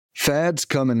Fads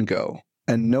come and go,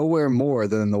 and nowhere more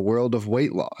than in the world of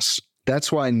weight loss.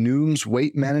 That's why Noom's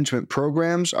weight management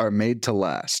programs are made to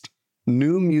last.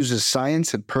 Noom uses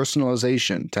science and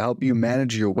personalization to help you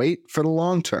manage your weight for the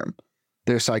long term.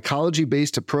 Their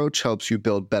psychology-based approach helps you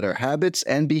build better habits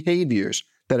and behaviors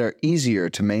that are easier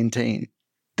to maintain.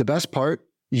 The best part?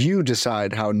 You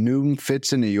decide how Noom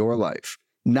fits into your life,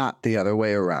 not the other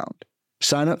way around.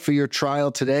 Sign up for your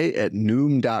trial today at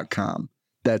Noom.com.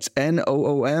 That's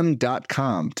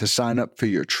Noom.com to sign up for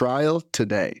your trial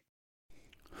today.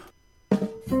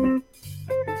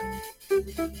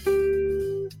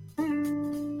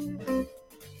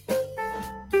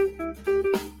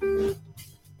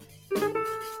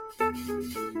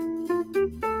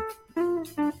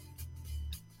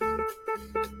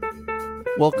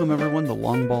 Welcome everyone to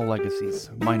Long Ball Legacies.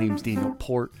 My name's Daniel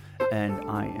Port, and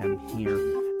I am here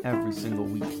every single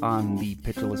week on the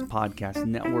Pitcherless Podcast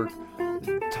Network,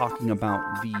 talking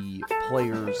about the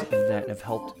players that have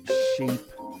helped shape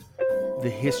the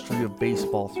history of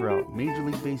baseball throughout Major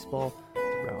League Baseball,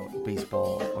 throughout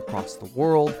baseball across the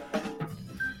world.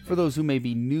 For those who may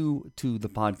be new to the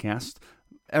podcast,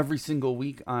 every single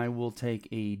week I will take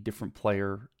a different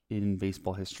player in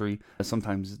baseball history,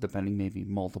 sometimes depending, maybe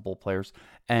multiple players,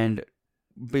 and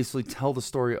basically tell the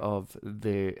story of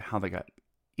how they got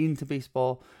into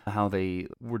baseball, how they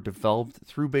were developed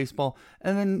through baseball,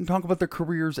 and then talk about their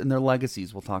careers and their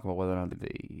legacies. We'll talk about whether or not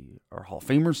they are Hall of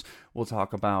Famers. We'll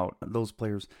talk about those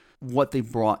players, what they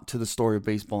brought to the story of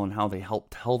baseball and how they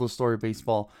helped tell the story of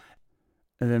baseball.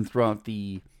 And then throughout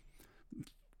the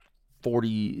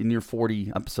near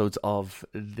 40 episodes of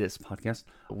this podcast,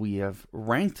 we have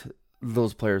ranked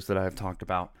those players that I have talked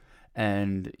about,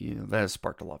 and that has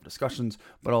sparked a lot of discussions,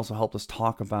 but also helped us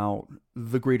talk about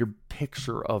the greater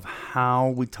picture of how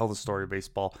we tell the story of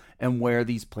baseball and where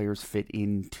these players fit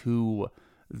into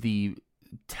the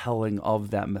telling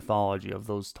of that mythology, of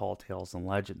those tall tales and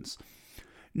legends.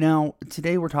 Now,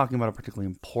 today we're talking about a particularly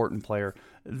important player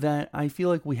that I feel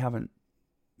like we haven't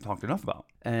talked enough about.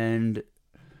 And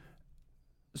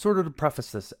sort of to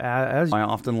preface this, as I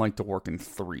often like to work in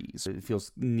threes. It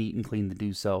feels neat and clean to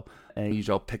do so. And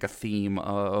usually I'll pick a theme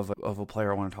of a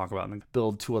player I want to talk about and then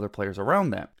build two other players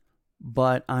around that.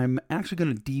 But I'm actually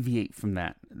going to deviate from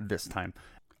that this time.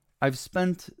 I've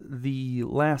spent the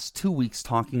last 2 weeks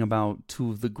talking about two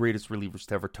of the greatest relievers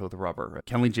to ever toe the rubber,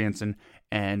 Kenley Jansen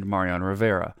and Mariano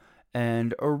Rivera.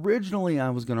 And originally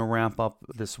I was going to wrap up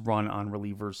this run on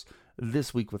relievers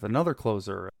this week with another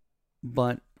closer,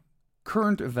 but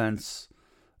current events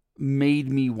made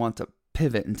me want to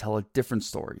pivot and tell a different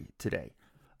story today.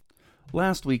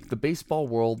 Last week, the baseball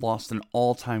world lost an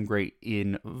all-time great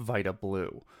in Vida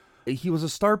Blue. He was a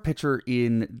star pitcher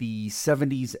in the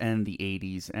 70s and the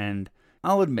 80s, and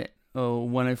I'll admit,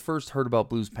 when I first heard about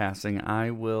Blue's passing,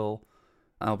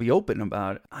 I'll be open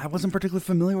about it. I wasn't particularly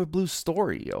familiar with Blue's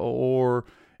story or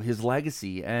his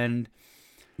legacy, and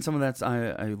some of that's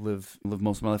I live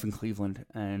most of my life in Cleveland,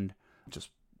 and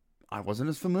I wasn't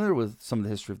as familiar with some of the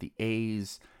history of the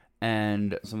A's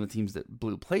and some of the teams that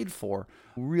Blue played for.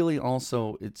 Really,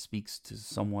 also, it speaks to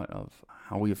somewhat of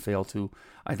how we have failed to,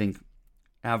 I think,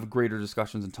 have greater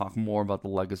discussions and talk more about the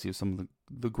legacy of some of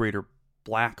the greater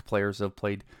black players that have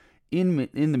played in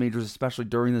the majors, especially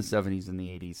during the 70s and the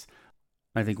 80s.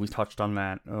 I think we touched on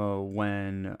that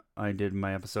when I did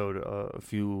my episode a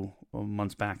few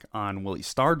months back on Willie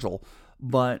Stargell.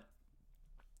 But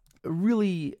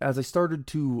really, as I started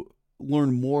to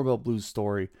learn more about Blue's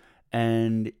story,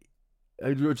 and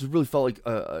it just really felt like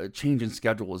a change in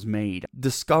schedule was made.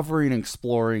 Discovering and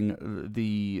exploring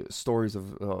the stories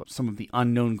of some of the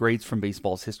unknown greats from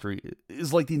baseball's history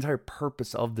is like the entire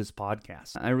purpose of this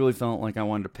podcast. I really felt like I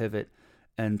wanted to pivot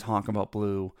and talk about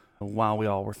Blue while we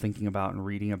all were thinking about and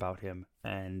reading about him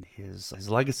and his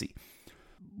legacy.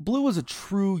 Blue was a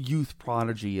true youth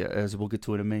prodigy, as we'll get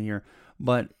to in a minute here,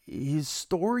 but his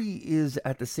story is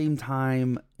at the same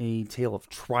time a tale of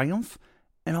triumph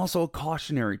and also a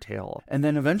cautionary tale, and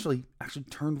then eventually actually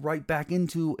turned right back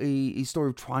into a story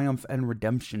of triumph and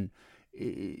redemption.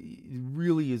 It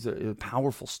really is a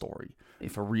powerful story,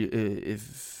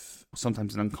 if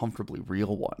sometimes an uncomfortably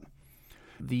real one.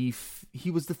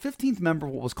 He was the 15th member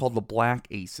of what was called the Black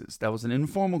Aces. That was an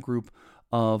informal group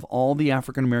of all the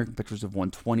African-American pitchers who have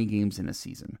won 20 games in a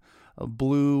season.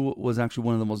 Blue was actually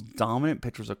one of the most dominant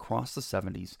pitchers across the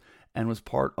 70s and was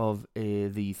part of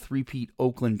the three-peat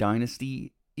Oakland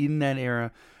dynasty in that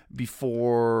era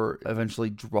before eventually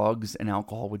drugs and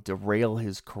alcohol would derail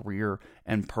his career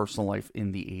and personal life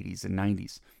in the 80s and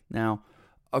 90s. Now,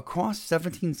 Across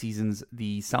 17 seasons,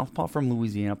 the Southpaw from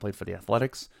Louisiana played for the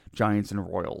Athletics, Giants, and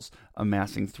Royals,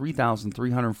 amassing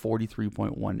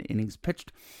 3,343.1 innings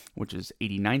pitched, which is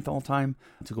 89th all-time,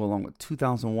 to go along with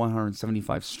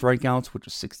 2,175 strikeouts, which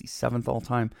is 67th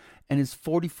all-time, and his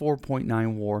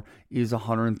 44.9 WAR is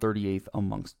 138th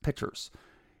amongst pitchers.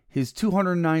 His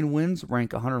 209 wins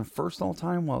rank 101st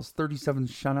all-time, while his 37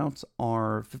 shutouts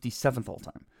are 57th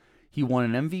all-time. He won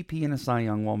an MVP and a Cy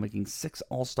Young while making 6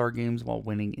 All-Star games while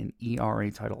winning an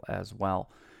ERA title as well.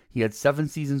 He had 7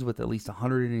 seasons with at least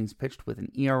 100 innings pitched with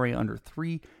an ERA under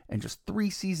 3 and just 3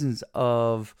 seasons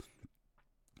out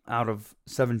of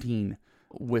 17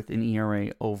 with an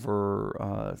ERA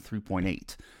over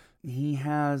 3.8. He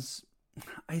has,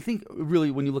 I think,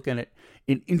 really, when you look at it,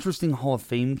 an interesting Hall of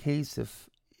Fame case, if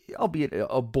albeit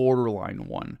a borderline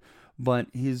one. But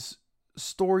his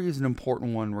story is an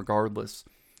important one regardless,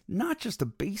 not just to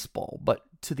baseball, but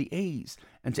to the A's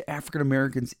and to African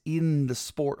Americans in the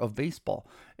sport of baseball.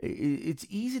 It's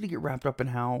easy to get wrapped up in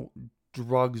how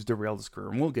drugs derailed his career,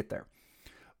 and we'll get there.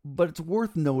 But it's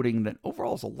worth noting that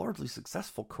overall it's a largely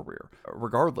successful career,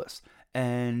 regardless.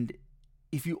 And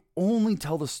if you only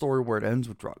tell the story where it ends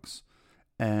with drugs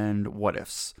and what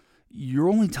ifs, you're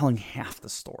only telling half the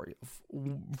story of,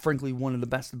 frankly, one of the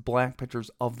best black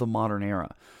pitchers of the modern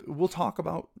era. We'll talk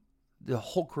about the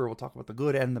whole career, we'll talk about the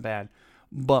good and the bad,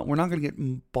 but we're not going to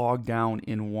get bogged down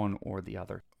in one or the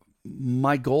other.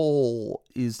 My goal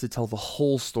is to tell the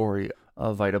whole story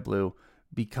of Vida Blue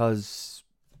because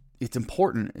it's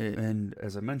important, and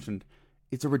as I mentioned,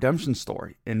 it's a redemption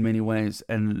story in many ways,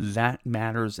 and that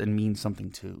matters and means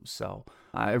something too. So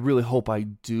I really hope I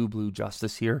do Blue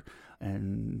justice here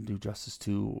and do justice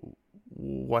to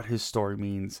what his story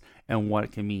means and what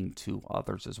it can mean to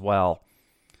others as well.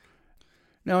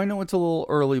 Now, I know it's a little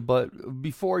early, but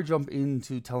before I jump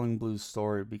into telling Blue's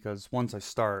story, because once I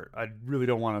start, I really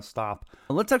don't want to stop,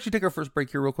 let's actually take our first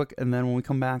break here real quick, and then when we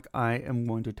come back, I am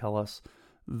going to tell us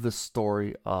the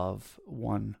story of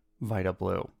one Vida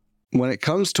Blue. When it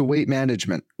comes to weight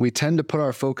management, we tend to put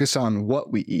our focus on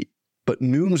what we eat, but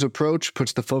Noom's approach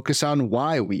puts the focus on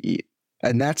why we eat,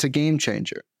 and that's a game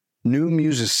changer. Noom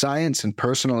uses science and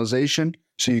personalization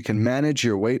so you can manage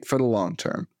your weight for the long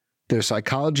term. Their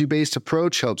psychology-based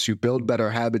approach helps you build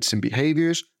better habits and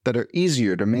behaviors that are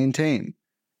easier to maintain.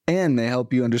 And they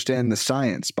help you understand the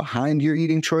science behind your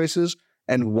eating choices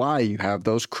and why you have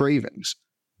those cravings.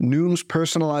 Noom's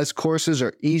personalized courses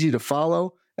are easy to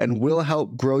follow and will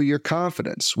help grow your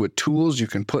confidence with tools you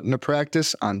can put into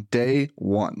practice on day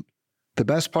one. The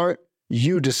best part?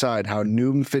 You decide how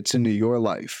Noom fits into your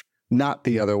life, not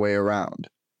the other way around.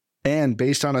 And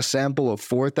based on a sample of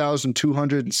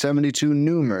 4,272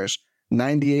 Noomers,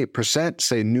 98%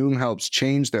 say Noom helps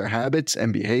change their habits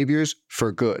and behaviors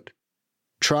for good.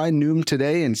 Try Noom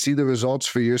today and see the results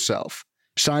for yourself.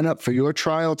 Sign up for your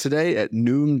trial today at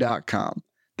Noom.com.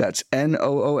 That's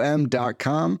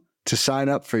Noom.com to sign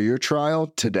up for your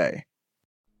trial today.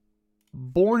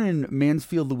 Born in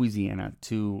Mansfield, Louisiana,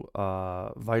 to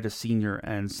Vida Sr.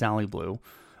 and Sally Blue,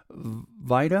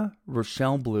 Vida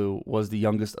Rochelle Blue was the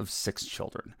youngest of 6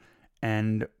 children.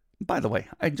 And by the way,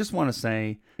 I just want to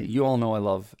say, you all know I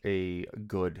love a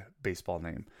good baseball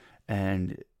name.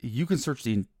 And you can search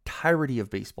the entirety of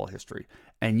baseball history,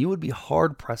 and you would be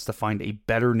hard-pressed to find a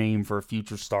better name for a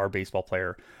future star baseball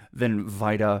player than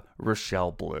Vida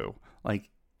Rochelle Blue. Like,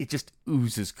 it just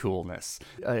oozes coolness.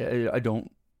 I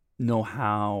don't know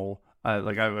how,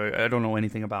 I don't know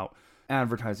anything about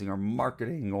advertising or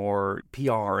marketing or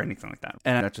PR or anything like that.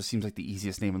 And that just seems like the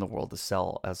easiest name in the world to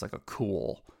sell as like a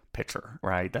cool pitcher,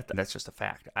 right? That's just a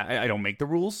fact. I don't make the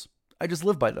rules. I just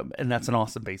live by them. And that's an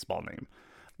awesome baseball name.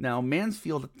 Now,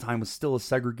 Mansfield at the time was still a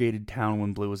segregated town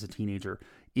when Blue was a teenager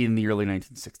in the early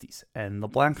 1960s. And the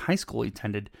black high school he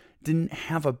attended didn't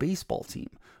have a baseball team.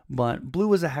 But Blue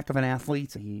was a heck of an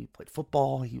athlete. He played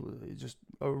football. He was just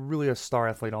really a star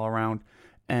athlete all around.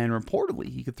 And reportedly,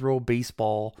 he could throw a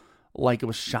baseball like it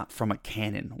was shot from a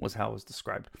cannon, was how it was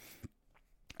described.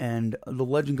 And the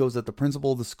legend goes that the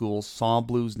principal of the school saw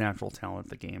Blue's natural talent at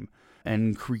the game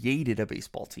and created a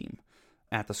baseball team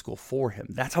at the school for him.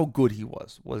 That's how good he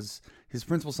was his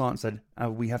principal saw it and said,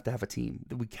 we have to have a team.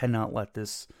 We cannot let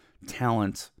this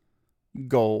talent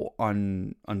go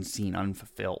unseen,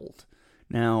 unfulfilled.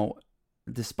 Now,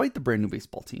 despite the brand new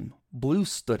baseball team, Blue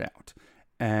stood out.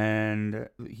 And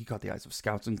he caught the eyes of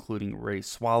scouts, including Ray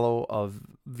Swallow of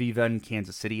the then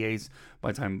Kansas City A's.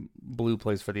 By the time Blue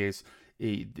plays for the A's,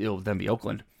 it'll then be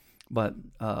Oakland. But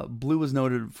Blue was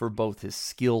noted for both his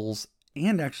skills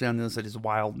and actually on the other side, his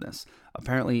wildness.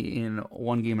 Apparently, in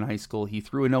one game in high school, he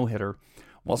threw a no-hitter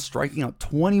while striking out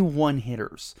 21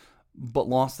 hitters but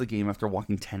lost the game after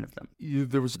walking 10 of them.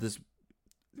 There was this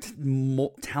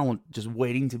talent just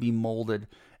waiting to be molded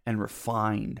and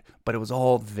refined, but it was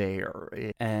all there,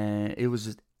 and it was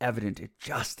just evident it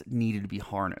just needed to be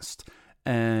harnessed.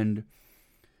 And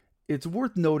it's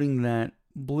worth noting that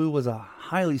Blue was a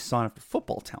highly sought-after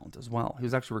football talent as well. He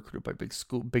was actually recruited by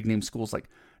big-name schools like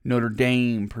Notre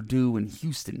Dame, Purdue, and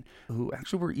Houston, who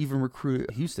actually were even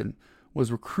recruited. Houston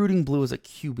was recruiting Blue as a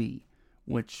QB,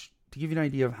 which, to give you an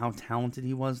idea of how talented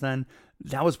he was then,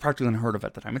 that was practically unheard of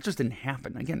at the time. It just didn't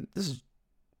happen. Again, this is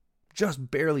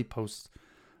just barely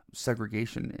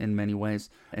post-segregation in many ways,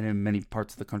 and in many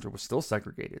parts of the country was still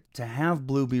segregated. To have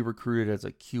Blue be recruited as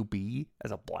a QB,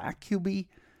 as a black QB,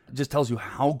 just tells you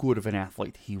how good of an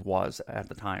athlete he was at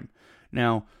the time.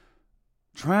 Now,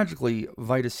 tragically,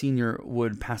 Vida Sr.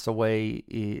 would pass away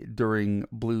during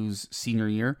Blue's senior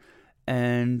year,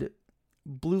 and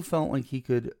Blue felt like he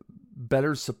could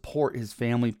better support his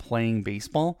family playing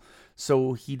baseball,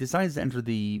 so he decides to enter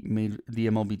the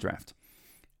MLB draft.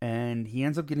 And he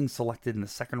ends up getting selected in the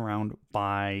second round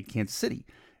by Kansas City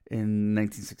in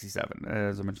 1967.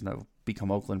 As I mentioned, that will become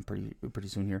Oakland pretty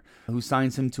soon here, who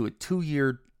signs him to a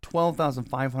 2-year,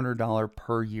 $12,500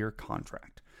 per year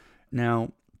contract.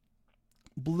 Now,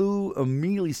 Blue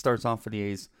immediately starts off for the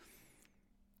A's.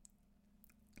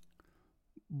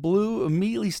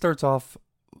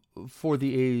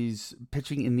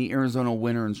 Pitching in the Arizona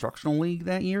Winter Instructional League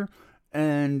that year,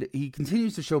 and he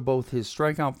continues to show both his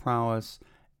strikeout prowess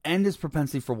and his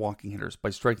propensity for walking hitters by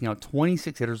striking out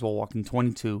 26 hitters while walking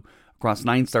 22 across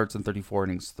 9 starts and 34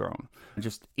 innings thrown.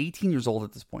 Just 18 years old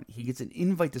at this point, he gets an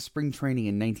invite to spring training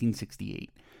in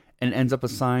 1968 and ends up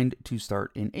assigned to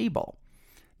start in A-ball.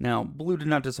 Now, Blue did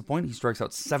not disappoint. He strikes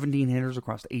out 17 hitters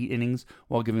across 8 innings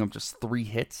while giving up just 3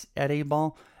 hits at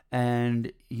A-ball,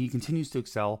 and he continues to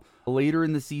excel. Later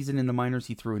in the season in the minors,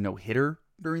 he threw a no-hitter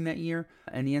during that year,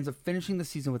 and he ends up finishing the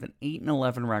season with an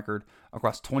 8-11 record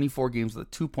across 24 games with a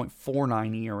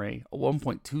 2.49 ERA, a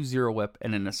 1.20 WHIP,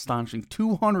 and an astonishing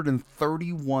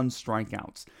 231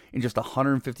 strikeouts in just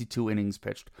 152 innings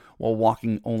pitched while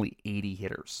walking only 80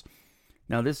 hitters.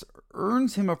 Now, this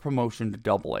earns him a promotion to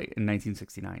Double-A in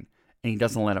 1969, and he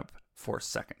doesn't let up for a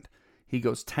second. He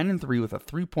goes 10-3 with a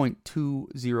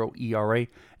 3.20 ERA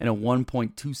and a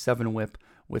 1.27 WHIP,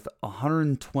 with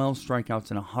 112 strikeouts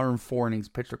and 104 innings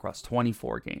pitched across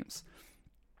 24 games.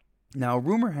 Now,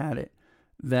 rumor had it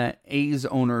that A's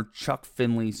owner Chuck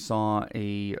Finley saw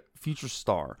a future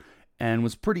star and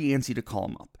was pretty antsy to call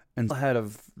him up, and ahead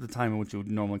of the time in which you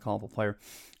would normally call up a player.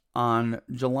 On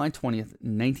July 20th,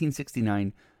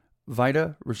 1969,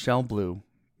 Vida Rochelle Blue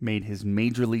made his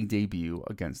major league debut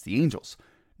against the Angels.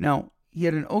 Now, he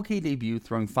had an okay debut,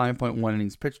 throwing 5.1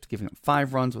 innings pitched, giving up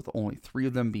 5 runs, with only 3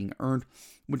 of them being earned,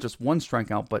 with just 1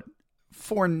 strikeout. But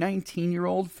for a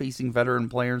 19-year-old facing veteran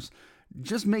players,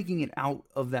 just making it out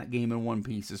of that game in one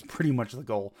piece is pretty much the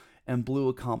goal, and Blue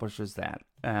accomplishes that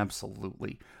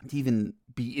absolutely. To even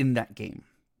be in that game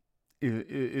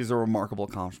is a remarkable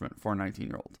accomplishment for a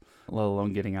 19-year-old, let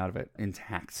alone getting out of it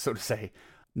intact, so to say.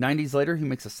 9 days later, he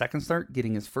makes a second start,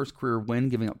 getting his first career win,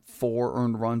 giving up 4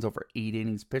 earned runs over 8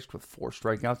 innings pitched with 4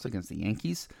 strikeouts against the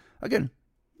Yankees. Again,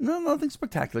 nothing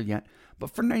spectacular yet, but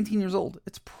for 19 years old,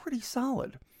 it's pretty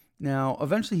solid. Now,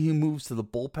 eventually he moves to the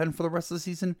bullpen for the rest of the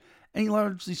season, and he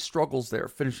largely struggles there,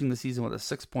 finishing the season with a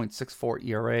 6.64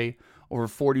 ERA, over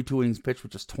 42 innings pitched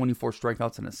with just 24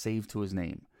 strikeouts and a save to his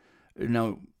name.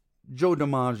 Now, Joe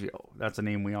DiMaggio, that's a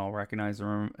name we all recognize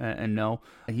and know.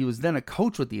 He was then a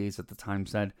coach with the A's at the time,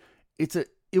 said,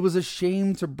 it was a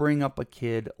shame to bring up a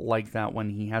kid like that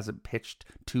when he hasn't pitched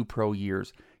 2 pro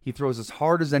years. He throws as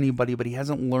hard as anybody, but he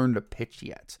hasn't learned to pitch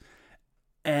yet.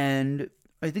 And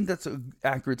I think that's an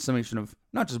accurate summation of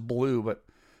not just Blue, but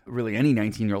really any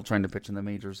 19-year-old trying to pitch in the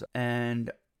majors.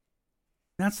 And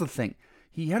that's the thing.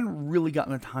 He hadn't really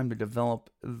gotten the time to develop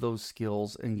those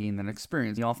skills and gain that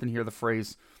experience. You often hear the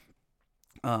phrase,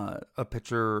 a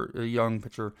young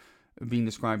pitcher, being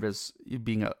described as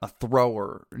being a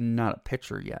thrower, not a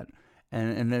pitcher yet.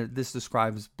 And this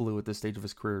describes Blue at this stage of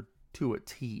his career to a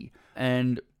T.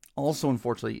 And also,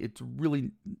 unfortunately, it's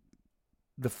really,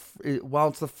 while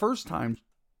it's the first time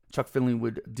Chuck Finley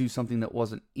would do something that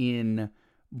wasn't in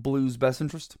Blue's best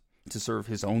interest to serve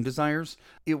his own desires,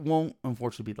 it won't,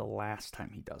 unfortunately, be the last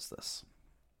time he does this.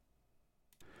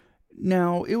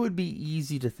 Now, it would be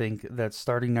easy to think that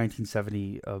starting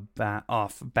 1970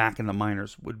 back in the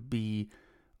minors would be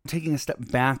taking a step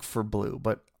back for Blue,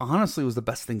 but honestly it was the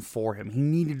best thing for him. He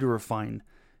needed to refine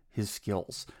his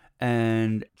skills.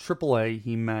 And AAA,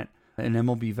 he met an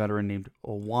MLB veteran named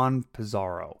Juan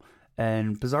Pizarro.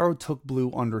 And Pizarro took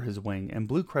Blue under his wing, and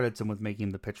Blue credits him with making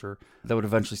him the pitcher that would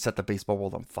eventually set the baseball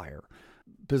world on fire.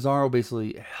 Pizarro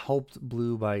basically helped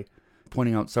Blue by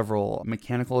pointing out several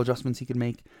mechanical adjustments he could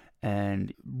make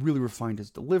and really refined his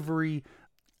delivery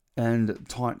and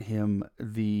taught him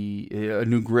a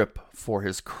new grip for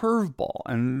his curveball.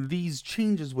 And these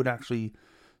changes would actually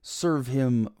serve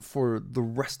him for the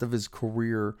rest of his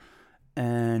career.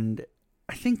 And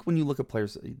I think when you look at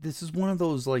players, this is one of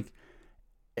those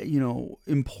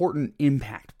important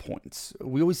impact points.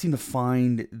 We always seem to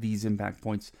find these impact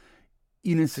points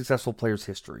in a successful player's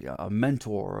history. A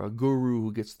mentor, a guru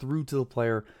who gets through to the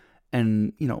player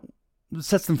and,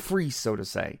 sets them free, so to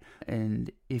say.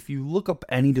 And if you look up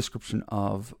any description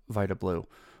of Vida Blue,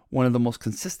 one of the most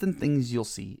consistent things you'll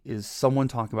see is someone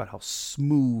talking about how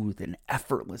smooth and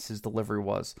effortless his delivery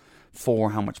was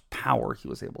for how much power he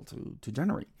was able to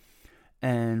generate.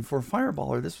 And for a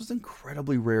fireballer, this was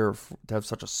incredibly rare to have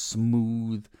such a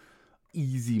smooth,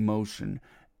 easy motion.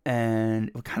 And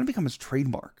it would kind of become his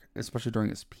trademark, especially during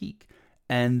his peak.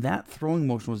 And that throwing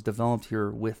motion was developed here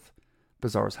with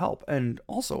Pizarro's help. And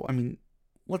also,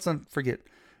 let's not forget,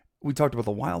 we talked about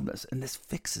the wildness, and this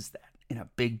fixes that in a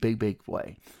big, big, big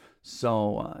way.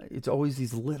 So it's always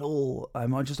these little,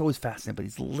 I'm just always fascinated by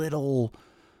these little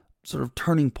sort of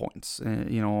turning points,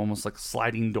 almost like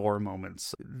sliding door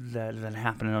moments that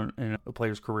happen in a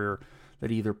player's career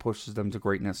that either pushes them to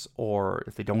greatness, or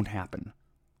if they don't happen,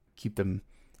 keep them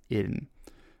in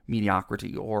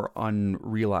mediocrity or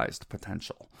unrealized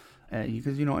potential.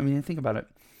 Because, I think about it.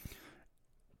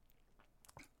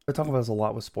 I talk about this a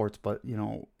lot with sports, but,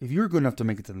 if you're good enough to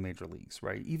make it to the major leagues,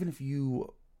 right, even if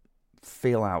you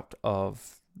fail out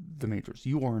of the majors,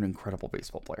 you are an incredible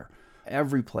baseball player.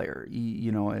 Every player,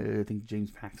 I think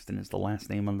James Paxton is the last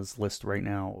name on this list right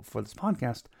now for this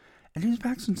podcast, and James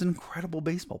Paxton's an incredible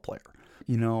baseball player.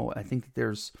 I think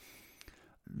there's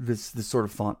this sort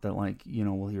of thought that,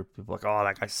 we'll hear people like, oh,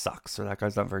 that guy sucks, or that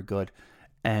guy's not very good,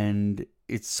 and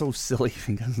it's so silly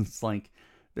because it's like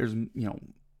there's,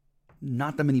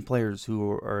 not that many players who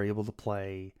are able to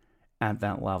play at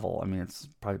that level. It's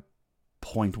probably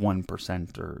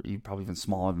 0.1%, or probably even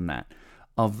smaller than that,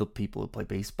 of the people who play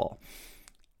baseball.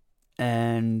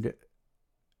 And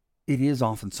it is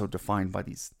often so defined by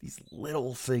these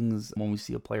little things when we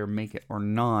see a player make it or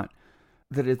not,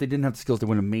 that if they didn't have the skills, they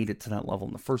wouldn't have made it to that level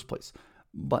in the first place.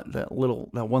 But that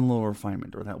one little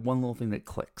refinement, or that one little thing that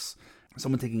clicks,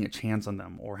 someone taking a chance on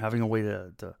them, or having a way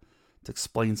to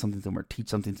explain something to them or teach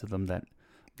something to them that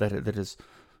is,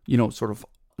 sort of,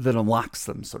 that unlocks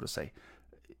them, so to say.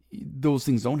 Those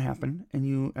things don't happen, and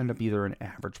you end up either an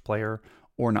average player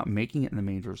or not making it in the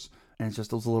majors. And it's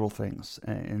just those little things.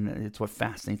 And it's what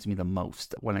fascinates me the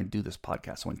most when I do this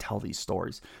podcast, when I tell these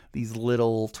stories, these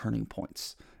little turning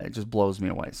points. It just blows me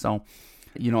away. So,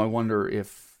 I wonder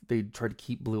if they try to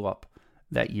keep Blue up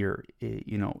that year,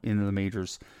 into the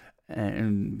majors,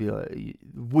 and be like,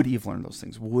 would he have learned those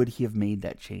things? Would he have made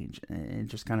that change? And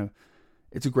just kind of,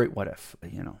 it's a great what if,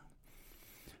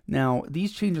 Now,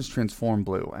 these changes transform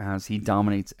Blue as he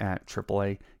dominates at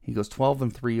AAA. He goes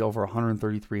 12-3 over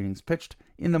 133 innings pitched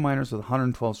in the minors with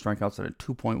 112 strikeouts at a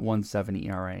 2.17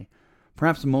 ERA.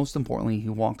 Perhaps most importantly, he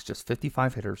walks just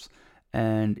 55 hitters,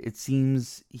 and it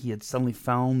seems he had suddenly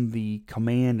found the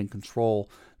command and control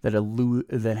that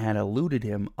had eluded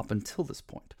him up until this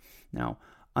point. Now,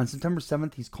 on September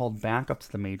 7th, he's called back up to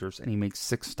the majors, and he makes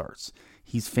 6 starts.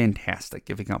 He's fantastic,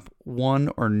 giving up 1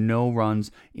 or no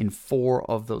runs in 4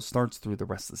 of those starts through the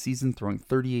rest of the season, throwing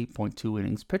 38.2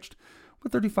 innings pitched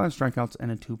with 35 strikeouts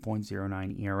and a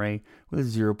 2.09 ERA with a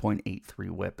 0.83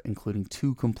 whip, including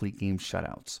 2 complete game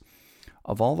shutouts.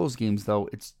 Of all those games, though,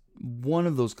 it's one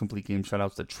of those complete game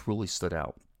shutouts that truly stood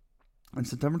out. On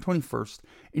September 21st,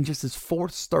 in just his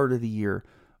 4th start of the year,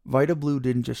 Vida Blue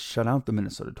didn't just shut out the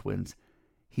Minnesota Twins.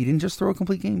 He didn't just throw a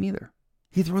complete game either.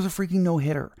 He throws a freaking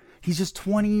no-hitter. He's just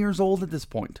 20 years old at this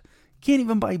point. Can't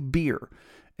even buy beer,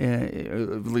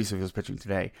 at least if he was pitching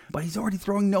today. But he's already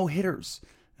throwing no-hitters.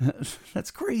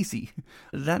 That's crazy.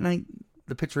 That night,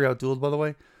 the pitcher he outdueled, by the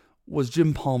way, was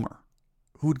Jim Palmer,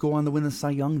 who would go on to win the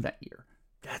Cy Young that year.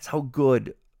 That's how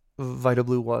good Vida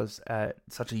Blue was at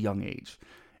such a young age.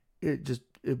 It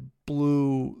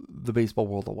blew the baseball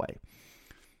world away.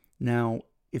 Now,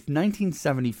 if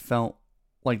 1970 felt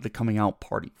like the coming out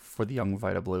party for the young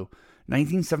Vida Blue,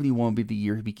 1971 would be the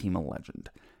year he became a legend.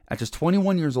 At just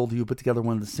 21 years old, he would put together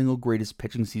one of the single greatest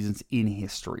pitching seasons in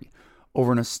history.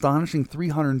 Over an astonishing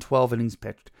 312 innings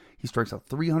pitched, he strikes out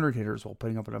 300 hitters while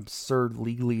putting up an absurd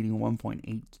league-leading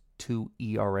 1.82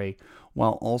 ERA,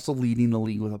 while also leading the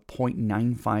league with a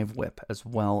 .95 whip, as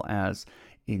well as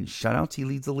in shutouts, he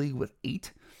leads the league with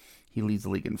 8. He leads the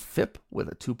league in FIP with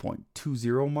a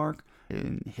 2.20 mark,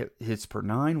 in hits per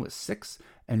 9 with 6,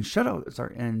 and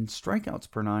strikeouts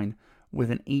per 9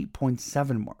 with an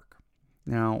 8.7 mark.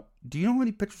 Now, do you know how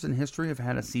many pitchers in history have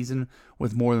had a season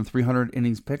with more than 300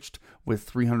 innings pitched with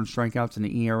 300 strikeouts and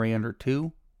an ERA under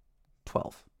 2?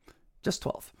 12. Just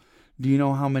 12. Do you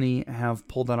know how many have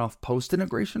pulled that off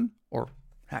post-integration? Or,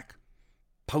 heck,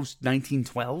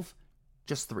 post-1912?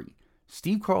 Just 3.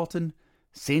 Steve Carlton,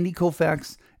 Sandy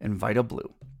Koufax, and Vida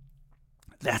Blue.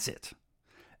 That's it.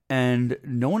 And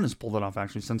no one has pulled it off,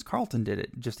 actually, since Carlton did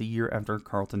it, just a year after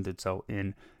Carlton did so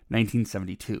in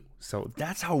 1972. So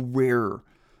that's how rare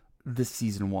this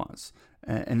season was.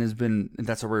 And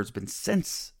that's how rare it's been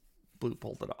since Blue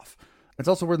pulled it off. It's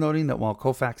also worth noting that while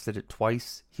Koufax did it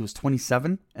twice, he was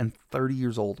 27 and 30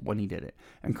 years old when he did it.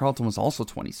 And Carlton was also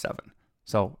 27.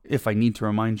 So if I need to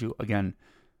remind you, again,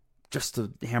 just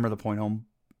to hammer the point home,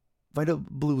 Vida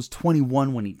Blue was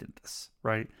 21 when he did this,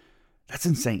 right? That's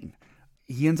insane.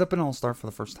 He ends up an All-Star for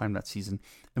the first time that season,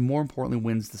 and more importantly,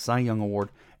 wins the Cy Young Award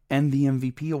and the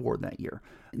MVP award that year.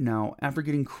 Now, after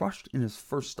getting crushed in his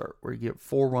first start, where he gave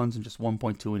 4 runs in just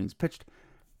 1.2 innings pitched,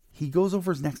 he goes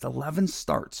over his next 11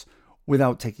 starts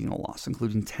without taking a loss,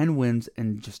 including 10 wins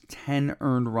and just 10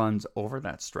 earned runs over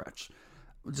that stretch.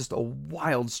 Just a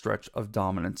wild stretch of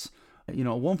dominance. At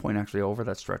one point, actually, over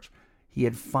that stretch, he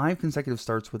had 5 consecutive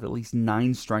starts with at least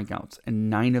 9 strikeouts, and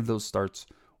 9 of those starts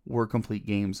were complete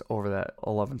games over that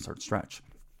 11-start stretch.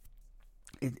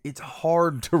 It's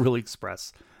hard to really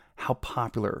express how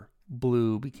popular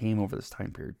Blue became over this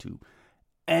time period to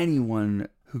anyone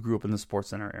who grew up in the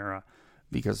SportsCenter era,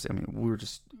 because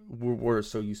we're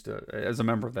so used to, as a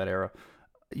member of that era,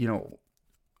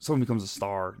 someone becomes a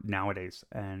star nowadays,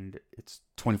 and it's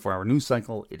 24-hour news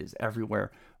cycle. It is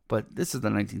everywhere. But this is the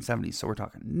 1970s, so we're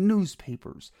talking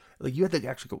newspapers. Like, you had to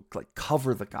actually go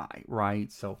cover the guy,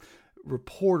 right? So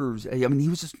reporters. I mean,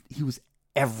 he was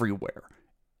everywhere.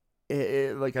 I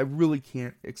really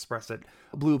can't express it.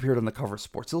 Blue appeared on the cover of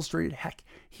Sports Illustrated. Heck,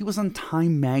 he was on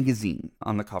Time magazine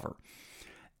on the cover,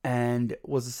 and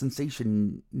was a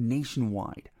sensation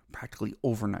nationwide practically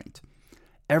overnight.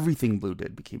 Everything Blue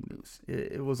did became news.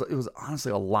 It was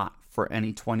honestly a lot for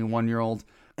any 21-year-old,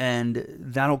 and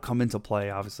that'll come into play,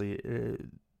 obviously,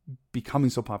 becoming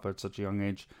so popular at such a young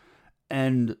age.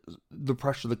 And the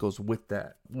pressure that goes with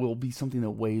that will be something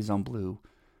that weighs on Blue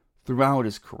throughout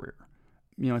his career.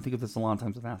 I think of this a lot of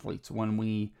times with athletes. When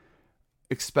we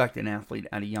expect an athlete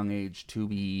at a young age to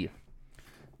be,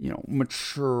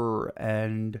 mature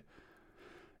and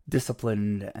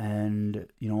disciplined and,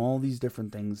 all these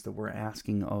different things that we're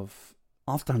asking of,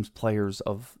 oftentimes, players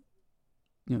of,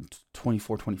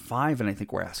 24, 25, and I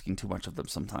think we're asking too much of them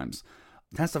sometimes.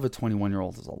 The test of a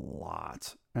 21-year-old is a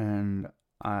lot. And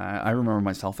I remember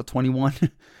myself at 21,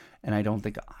 and I don't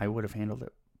think I would have handled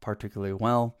it particularly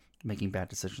well. Making bad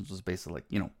decisions was basically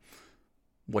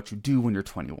what you do when you're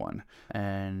 21.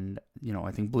 And,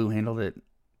 I think Blue handled it,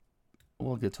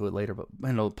 we'll get to it later, but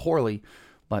handled it poorly,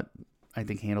 but I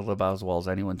think handled it about as well as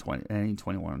any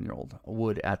 21-year-old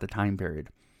would at the time period.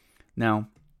 Now,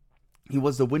 he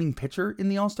was the winning pitcher in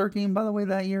the All-Star game, by the way,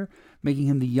 that year, making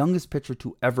him the youngest pitcher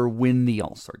to ever win the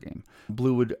All-Star game.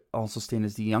 Blue would also stand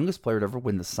as the youngest player to ever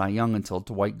win the Cy Young until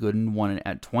Dwight Gooden won it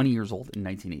at 20 years old in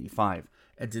 1985.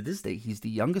 And to this day, he's the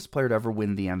youngest player to ever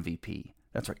win the MVP.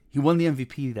 That's right. He won the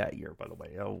MVP that year, by the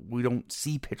way. We don't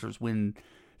see pitchers win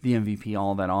the MVP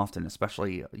all that often,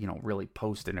 especially, really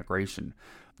post-integration.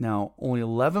 Now, only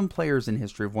 11 players in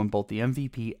history have won both the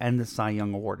MVP and the Cy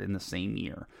Young Award in the same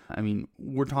year. I mean,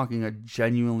 we're talking a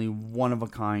genuinely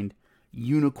one-of-a-kind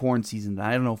unicorn season that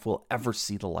I don't know if we'll ever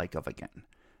see the like of again.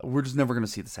 We're just never going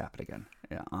to see this happen again.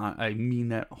 Yeah, I mean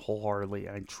that wholeheartedly.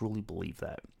 I truly believe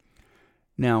that.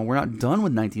 Now, we're not done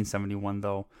with 1971,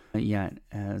 though, yet,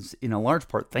 as in a large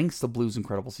part, thanks to Blue's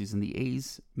incredible season, the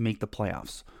A's make the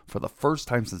playoffs for the first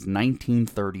time since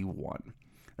 1931.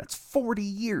 That's 40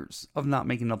 years of not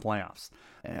making the playoffs.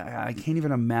 I can't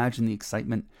even imagine the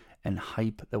excitement and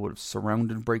hype that would have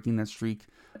surrounded breaking that streak.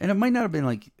 And it might not have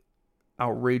been,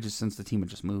 outrageous since the team had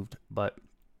just moved, but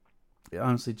it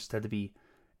honestly just had to be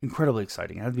incredibly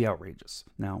exciting. It had to be outrageous.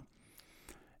 Now,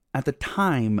 at the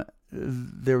time,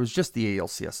 there was just the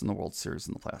ALCS in the World Series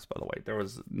in the playoffs, by the way.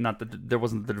 There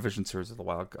wasn't the division series of the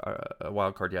wild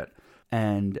card yet.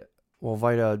 And while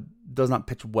Vida does not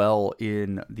pitch well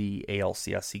in the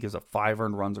ALCS, he gives up 5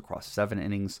 earned runs across 7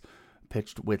 innings,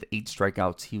 pitched with 8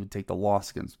 strikeouts. He would take the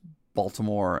loss against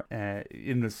Baltimore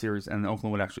in the series, and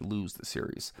Oakland would actually lose the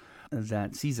series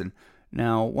that season.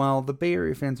 Now, while the Bay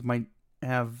Area fans might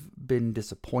have been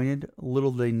disappointed,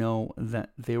 little they know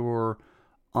that they were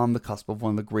on the cusp of one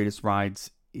of the greatest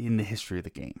rides in the history of the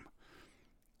game.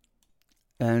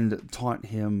 and taught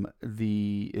him a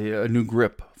new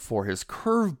grip for his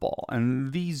curveball.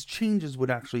 And these changes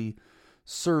would actually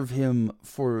serve him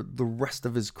for the rest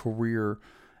of his career.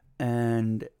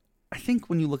 And I think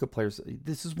when you look at players,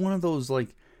 this is one of those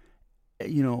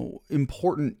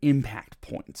important impact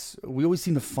points. We always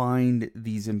seem to find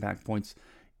these impact points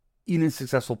in a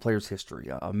successful player's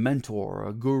history. A mentor,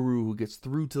 a guru who gets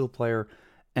through to the player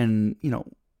and,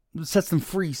 sets them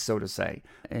free, so to say.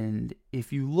 And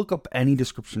if you look up any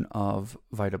description of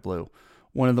Vida Blue,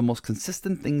 one of the most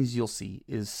consistent things you'll see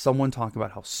is someone talk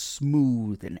about how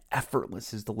smooth and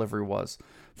effortless his delivery was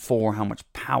for how much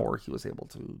power he was able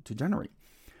to generate.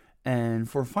 And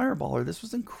for a fireballer, this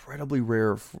was incredibly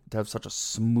rare to have such a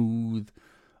smooth,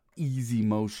 easy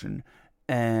motion.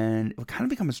 And it would kind of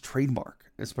become his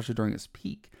trademark, especially during his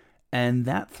peak. And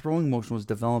that throwing motion was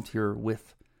developed here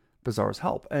with Bizarro's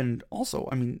help. And also,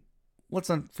 let's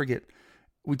not forget,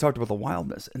 we talked about the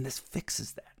wildness, and this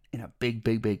fixes that in a big,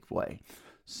 big, big way.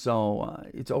 So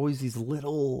it's always these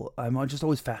little, I'm just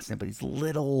always fascinated by these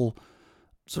little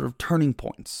sort of turning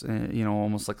points,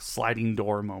 almost like sliding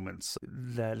door moments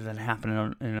that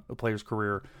happen in a player's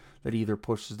career that either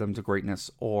pushes them to greatness,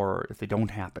 or if they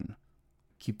don't happen,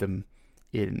 keep them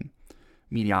in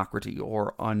mediocrity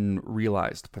or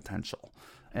unrealized potential.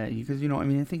 Because,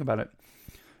 think about it.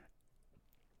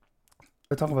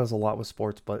 I talk about this a lot with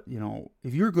sports, but,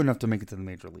 if you're good enough to make it to the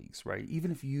major leagues, right,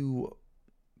 even if you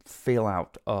fail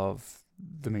out of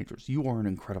the majors, you are an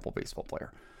incredible baseball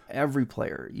player. Every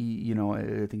player,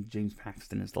 I think James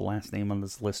Paxton is the last name on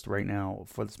this list right now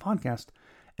for this podcast,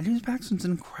 and James Paxton's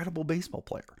an incredible baseball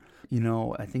player.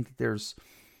 I think there's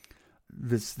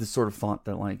this sort of thought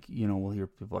that, we'll hear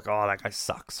people like, oh, that guy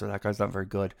sucks, or that guy's not very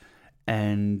good,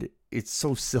 and it's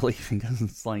so silly because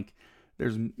it's like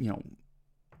there's,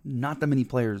 not that many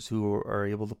players who are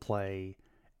able to play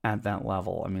at that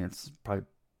level. It's probably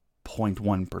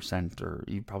 0.1%, or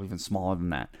probably even smaller than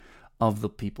that, of the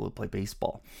people who play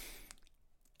baseball.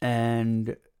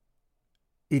 And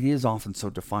it is often so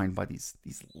defined by these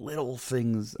little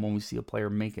things when we see a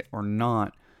player make it or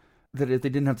not, that if they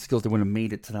didn't have the skills, they wouldn't have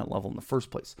made it to that level in the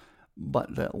first place.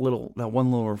 But that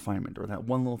one little refinement, or that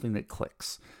one little thing that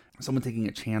clicks, someone taking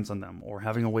a chance on them, or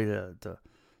having a way to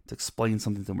explain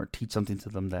something to them or teach something to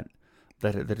them that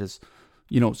is,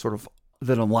 sort of,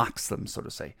 that unlocks them, so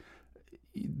to say.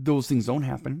 Those things don't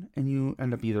happen, and you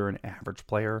end up either an average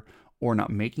player or not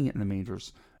making it in the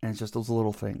majors. And it's just those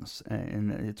little things.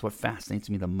 And it's what fascinates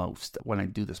me the most when I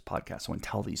do this podcast, when I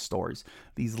tell these stories,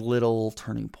 these little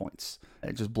turning points.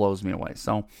 It just blows me away.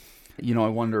 So, I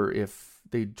wonder if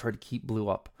they try to keep Blue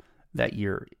up that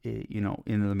year,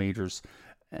 into the majors,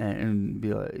 and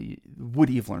be like, would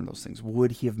he have learned those things?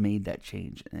 Would he have made that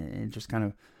change? And just kind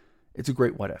of, it's a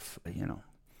great what if,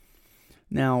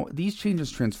 Now, these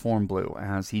changes transform Blue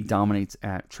as he dominates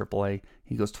at AAA.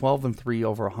 He goes 12-3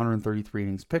 over 133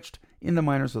 innings pitched in the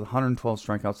minors with 112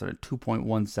 strikeouts and a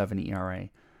 2.17 ERA.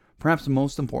 Perhaps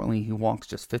most importantly, he walks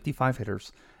just 55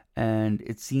 hitters, and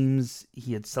it seems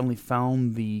he had suddenly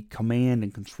found the command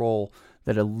and control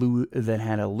that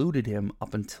had eluded him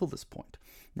up until this point.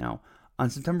 Now, on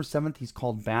September 7th, he's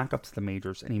called back up to the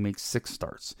majors, and he makes 6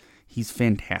 starts. He's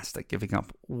fantastic, giving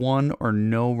up 1 or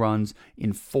no runs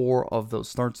in 4 of those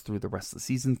starts through the rest of the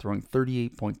season, throwing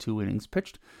 38.2 innings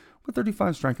pitched with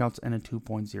 35 strikeouts and a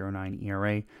 2.09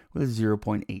 ERA with a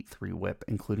 0.83 whip,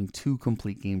 including 2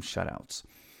 complete game shutouts.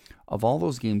 Of all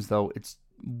those games, though, it's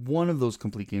one of those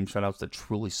complete game shutouts that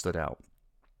truly stood out.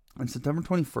 On September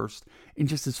 21st, in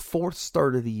just his 4th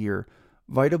start of the year,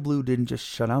 Vida Blue didn't just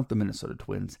shut out the Minnesota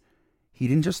Twins. He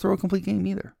didn't just throw a complete game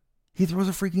either. He throws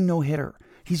a freaking no-hitter.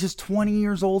 He's just 20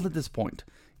 years old at this point.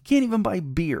 Can't even buy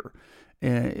beer,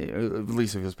 at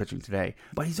least if he was pitching today.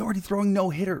 But he's already throwing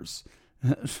no-hitters.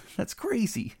 That's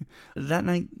crazy. That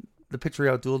night, the pitcher he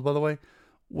outdueled, by the way,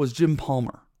 was Jim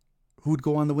Palmer, who would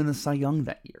go on to win the Cy Young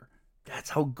that year.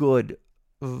 That's how good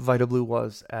Vida Blue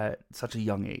was at such a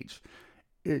young age.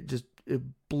 It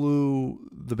blew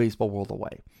the baseball world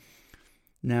away.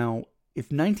 Now, if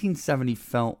 1970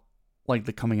 felt like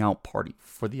the coming out party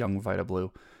for the young Vida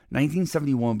Blue,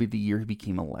 1971 would be the year he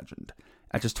became a legend.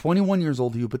 At just 21 years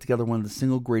old, he would put together one of the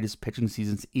single greatest pitching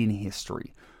seasons in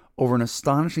history. Over an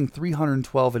astonishing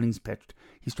 312 innings pitched,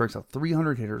 he strikes out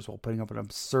 300 hitters while putting up an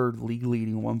absurd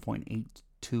league-leading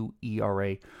 1.82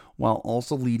 ERA, while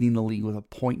also leading the league with a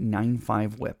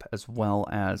 .95 whip, as well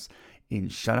as in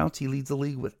shutouts, he leads the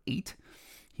league with 8.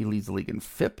 He leads the league in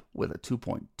FIP with a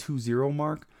 2.20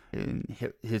 mark, in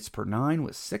hits per 9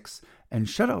 with 6, and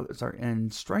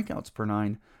strikeouts per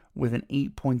 9 with an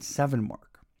 8.7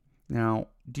 mark. Now,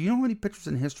 do you know how many pitchers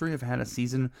in history have had a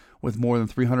season with more than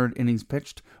 300 innings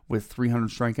pitched with 300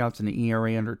 strikeouts and an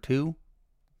ERA under 2?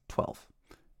 12.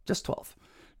 Just 12.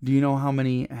 Do you know how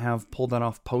many have pulled that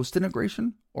off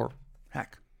post-integration? Or,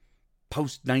 heck,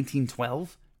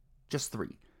 post-1912? Just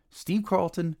 3. Steve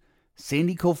Carlton,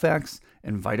 Sandy Koufax,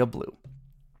 and Vida Blue.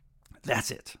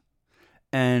 That's it.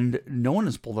 And no one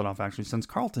has pulled it off, actually, since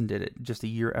Carlton did it, just a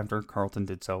year after Carlton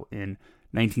did so in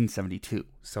 1972.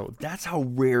 So that's how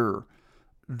rare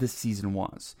this season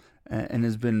was. And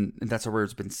that's how rare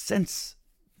it's been since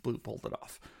Blue pulled it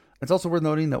off. It's also worth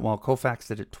noting that while Koufax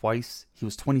did it twice, he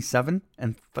was 27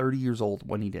 and 30 years old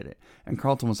when he did it. And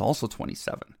Carlton was also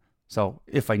 27. So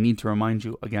if I need to remind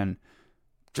you, again,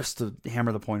 just to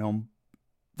hammer the point home,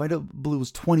 Vida Blue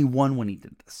was 21 when he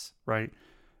did this, right?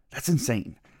 That's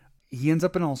insane. He ends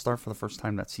up an All-Star for the first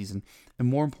time that season, and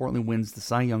more importantly, wins the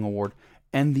Cy Young Award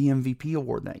and the MVP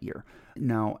award that year.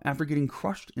 Now, after getting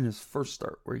crushed in his first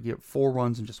start, where he gave 4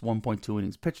 runs and just 1.2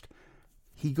 innings pitched,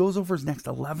 he goes over his next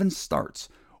 11 starts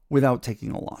without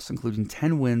taking a loss, including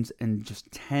 10 wins and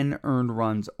just 10 earned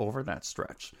runs over that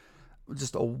stretch.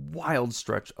 Just a wild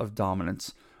stretch of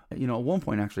dominance. At one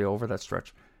point, actually, over that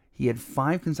stretch, he had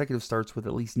 5 consecutive starts with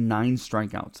at least 9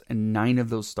 strikeouts, and 9 of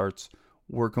those starts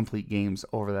were complete games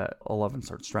over that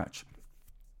 11-start stretch.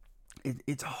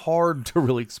 It's hard to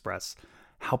really express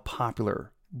how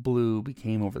popular Blue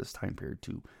became over this time period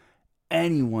to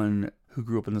anyone who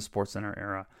grew up in the SportsCenter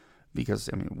era, because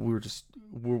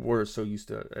we're so used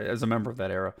to, as a member of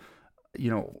that era,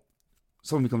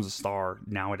 someone becomes a star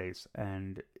nowadays,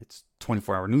 and it's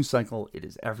 24-hour news cycle. It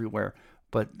is everywhere.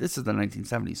 But this is the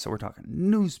 1970s, so we're talking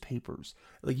newspapers.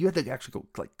 Like, you had to actually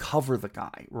go cover the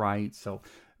guy, right? So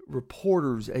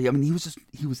reporters. I mean,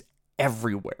 he was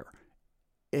everywhere.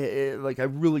 I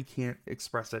really can't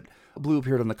express it. Blue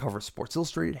appeared on the cover of Sports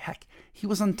Illustrated. Heck, he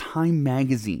was on Time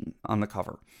magazine on the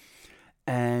cover,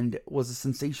 and was a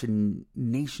sensation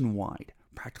nationwide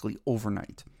practically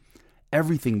overnight.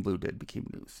 Everything Blue did became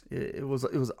news. It was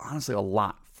honestly a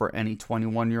lot for any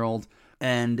 21-year-old,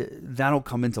 and that'll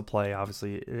come into play,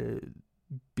 obviously,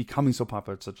 becoming so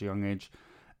popular at such a young age.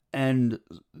 And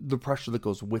the pressure that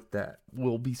goes with that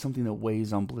will be something that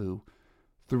weighs on Blue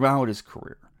throughout his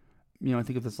career. I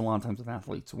think of this a lot of times with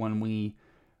athletes. When we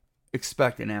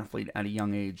expect an athlete at a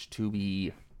young age to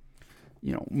be,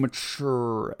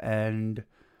 mature and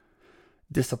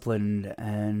disciplined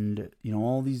and,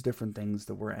 all these different things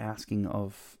that we're asking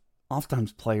of,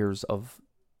 oftentimes, players of,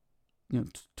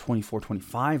 24,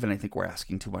 25, and I think we're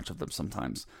asking too much of them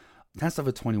sometimes. The test of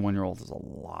a 21-year-old is a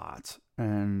lot.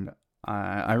 And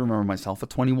I remember myself at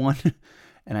 21,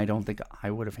 and I don't think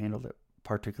I would have handled it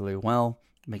particularly well.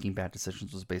 Making bad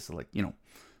decisions was basically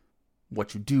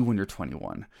what you do when you're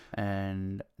 21.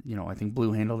 And, I think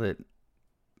Blue handled it,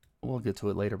 we'll get to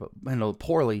it later, but handled it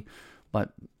poorly,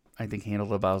 but I think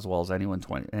handled it about as well as any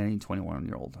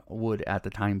 21-year-old would at the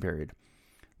time period.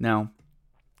 Now,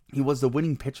 he was the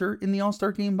winning pitcher in the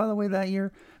All-Star game, by the way, that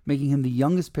year, making him the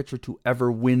youngest pitcher to ever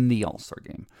win the All-Star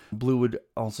game. Blue would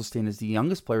also stand as the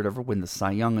youngest player to ever win the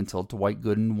Cy Young until Dwight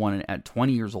Gooden won it at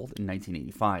 20 years old in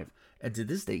 1985. And to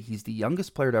this day, he's the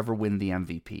youngest player to ever win the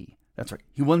MVP. That's right.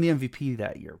 He won the MVP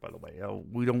that year, by the way.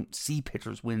 We don't see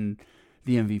pitchers win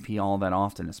the MVP all that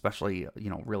often, especially,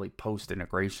 really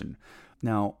post-integration.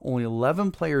 Now, only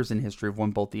 11 players in history have won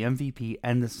both the MVP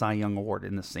and the Cy Young Award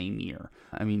in the same year.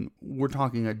 I mean, we're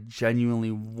talking a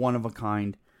genuinely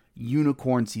one-of-a-kind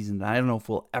unicorn season that I don't know if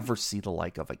we'll ever see the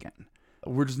like of again.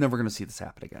 We're just never going to see this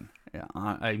happen again. Yeah,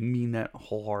 I mean that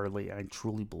wholeheartedly. I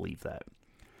truly believe that.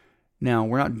 Now,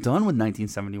 we're not done with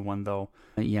 1971, though,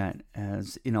 yet,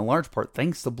 as in a large part,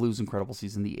 thanks to Blue's incredible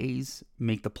season, the A's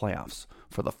make the playoffs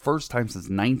for the first time since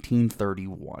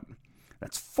 1931.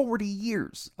 That's 40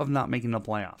 years of not making the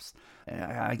playoffs.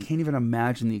 I can't even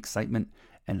imagine the excitement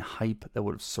and hype that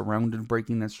would have surrounded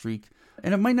breaking that streak.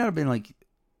 And it might not have been,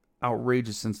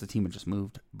 outrageous since the team had just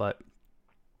moved, but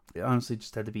it honestly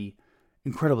just had to be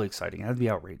incredibly exciting. It had to be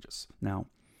outrageous. Now,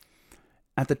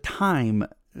 at the time,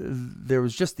 there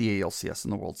was just the ALCS in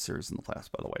the World Series in the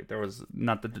playoffs, by the way.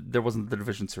 There wasn't the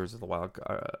division series of the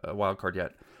wild card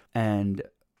yet. And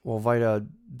while Vida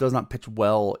does not pitch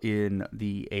well in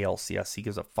the ALCS, he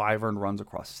gives up 5 earned runs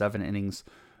across 7 innings,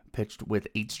 pitched with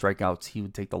 8 strikeouts. He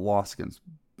would take the loss against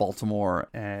Baltimore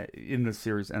in the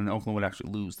series, and Oakland would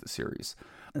actually lose the series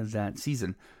that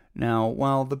season. Now,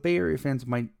 while the Bay Area fans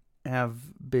might have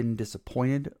been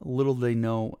disappointed, little they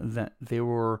know that they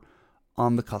were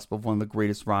on the cusp of one of the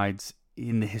greatest rides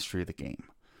in the history of the game,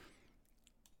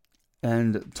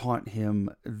 and taught him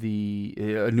a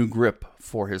new grip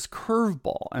for his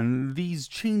curveball. And these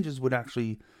changes would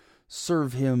actually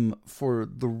serve him for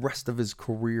the rest of his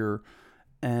career.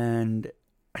 And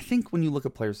I think when you look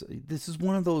at players, this is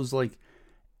one of those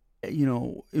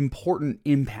important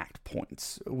impact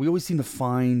points. We always seem to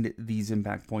find these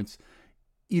impact points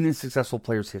in a successful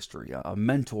player's history, a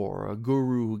mentor, a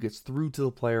guru who gets through to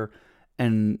the player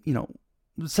and,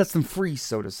 sets them free,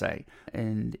 so to say.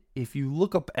 And if you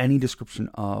look up any description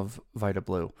of Vida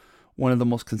Blue, one of the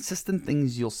most consistent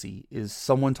things you'll see is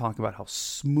someone talking about how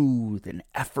smooth and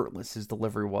effortless his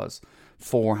delivery was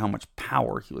for how much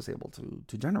power he was able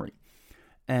to generate.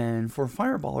 And for a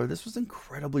fireballer, this was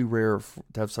incredibly rare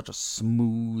to have such a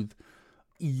smooth,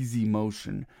 easy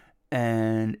motion.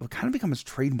 And it would kind of become his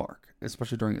trademark,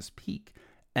 especially during his peak.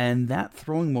 And that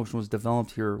throwing motion was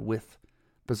developed here with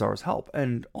Bizarro's help.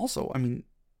 And also,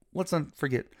 let's not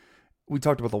forget, we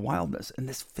talked about the wildness, and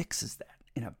this fixes that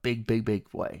in a big, big, big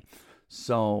way.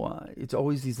 So it's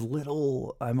always these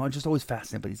little, I'm just always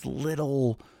fascinated by these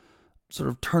little sort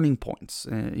of turning points,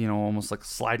 almost like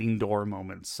sliding door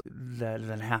moments that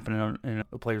happen in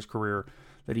a player's career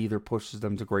that either pushes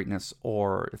them to greatness,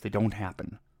 or if they don't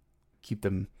happen, keep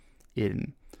them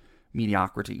in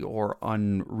mediocrity or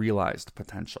unrealized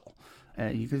potential.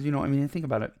 Because, I think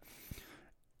about it.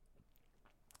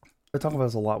 I talk about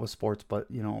this a lot with sports, but,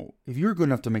 if you're good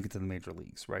enough to make it to the major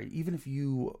leagues, right? Even if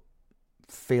you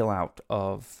fail out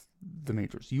of the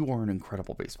majors, you are an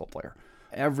incredible baseball player.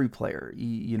 Every player,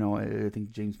 I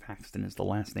think James Paxton is the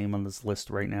last name on this list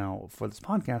right now for this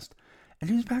podcast. And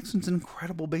James Paxton's an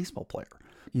incredible baseball player.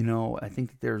 I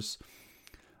think there's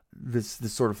this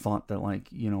sort of thought that,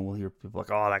 we'll hear people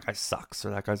like, oh, that guy sucks,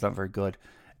 or that guy's not very good.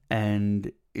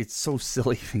 And it's so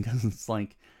silly because it's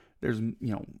like there's,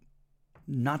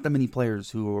 not that many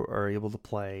players who are able to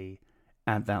play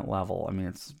at that level.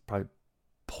 It's probably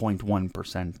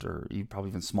 0.1%, or probably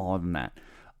even smaller than that,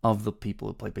 of the people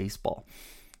who play baseball.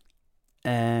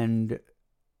 And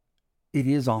it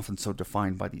is often so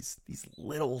defined by these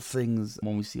little things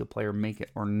when we see a player make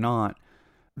it or not,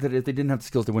 that if they didn't have the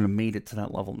skills, they wouldn't have made it to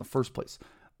that level in the first place.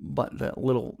 But that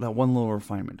one little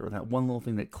refinement, or that one little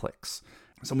thing that clicks,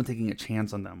 someone taking a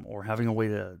chance on them, or having a way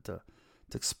to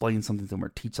explain something to them or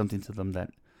teach something to them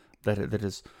that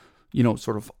is,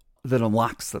 sort of, that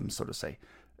unlocks them, so to say.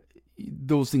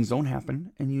 Those things don't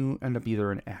happen, and you end up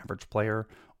either an average player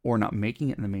or not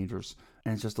making it in the majors.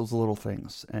 And it's just those little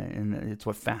things. And it's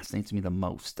what fascinates me the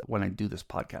most when I do this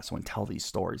podcast, when I tell these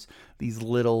stories, these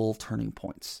little turning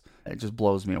points. It just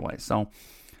blows me away. So,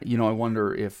 I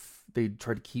wonder if they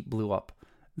try to keep Blue up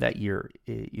that year,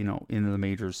 into the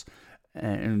majors,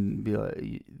 and be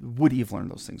like, would he have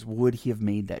learned those things? Would he have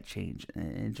made that change?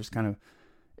 And just kind of,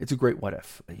 it's a great what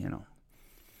if,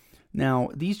 Now,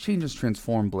 these changes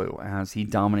transform Blue as he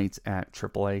dominates at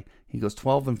AAA. He goes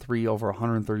 12-3 over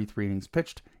 133 innings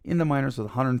pitched in the minors with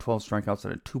 112 strikeouts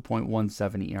and a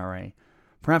 2.17 ERA.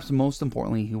 Perhaps most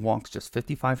importantly, he walks just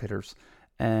 55 hitters,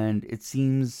 and it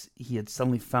seems he had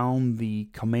suddenly found the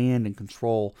command and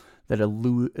control that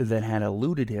had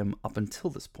eluded him up until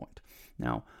this point.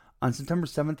 Now, on September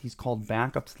 7th, he's called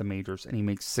back up to the majors, and he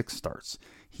makes 6 starts.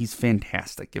 He's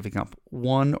fantastic, giving up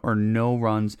 1 or no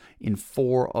runs in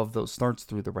 4 of those starts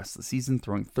through the rest of the season,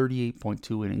 throwing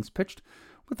 38.2 innings pitched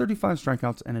with 35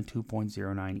 strikeouts and a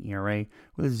 2.09 ERA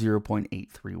with a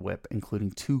 0.83 whip, including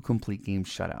 2 complete game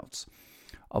shutouts.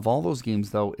 Of all those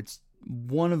games, though, it's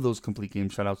one of those complete game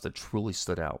shutouts that truly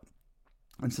stood out.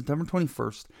 On September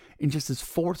 21st, in just his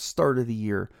 4th start of the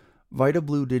year, Vida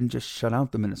Blue didn't just shut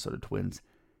out the Minnesota Twins.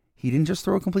 He didn't just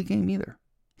throw a complete game either.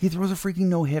 He throws a freaking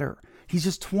no-hitter. He's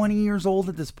just 20 years old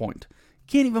at this point. He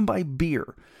can't even buy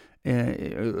beer,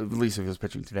 at least if he was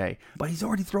pitching today. But he's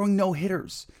already throwing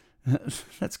no-hitters.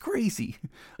 That's crazy.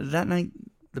 That night,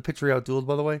 the pitcher he outdueled,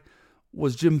 by the way,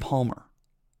 was Jim Palmer,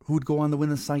 who would go on to win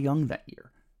the Cy Young that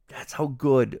year. That's how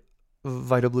good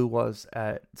Vida Blue was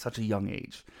at such a young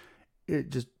age.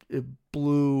 It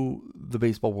blew the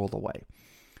baseball world away.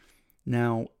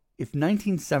 Now, if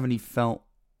 1970 felt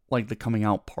like the coming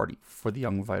out party for the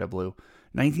young Vida Blue,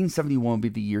 1971 would be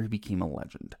the year he became a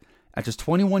legend. At just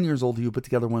 21 years old, he would put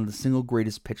together one of the single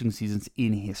greatest pitching seasons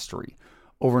in history.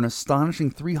 Over an astonishing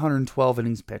 312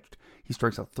 innings pitched, he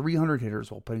strikes out 300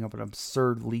 hitters while putting up an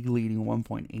absurd league-leading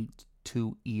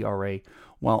 1.82 ERA,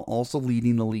 while also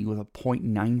leading the league with a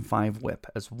 .95 whip,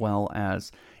 as well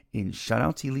as in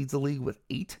shutouts, he leads the league with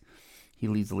 8. He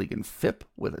leads the league in FIP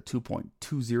with a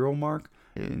 2.20 mark,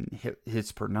 in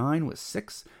hits per 9 with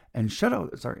 6, and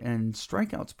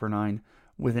strikeouts per 9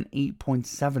 with an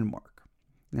 8.7 mark.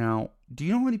 Now, do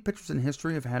you know how many pitchers in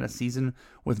history have had a season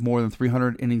with more than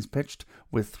 300 innings pitched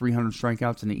with 300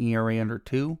 strikeouts and an ERA under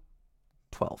 2?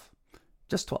 12.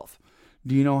 Just 12.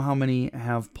 Do you know how many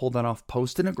have pulled that off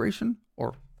post-integration?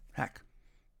 Or, heck,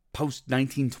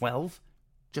 post-1912?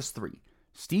 Just 3.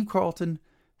 Steve Carlton,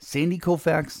 Sandy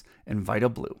Koufax, and Vida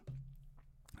Blue.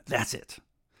 That's it.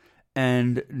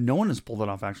 And no one has pulled it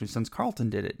off, actually, since Carlton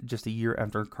did it, just a year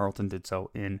after Carlton did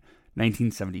so in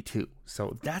 1972.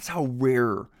 So that's how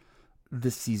rare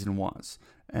this season was.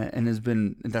 And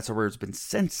that's how rare it's been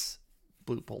since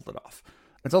Blue pulled it off.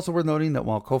 It's also worth noting that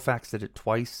while Koufax did it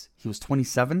twice, he was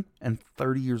 27 and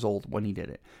 30 years old when he did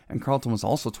it. And Carlton was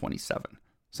also 27.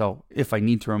 So if I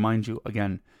need to remind you,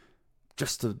 again,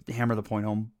 just to hammer the point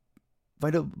home,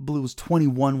 Vida Blue was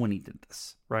 21 when he did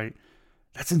this, right?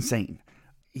 That's insane.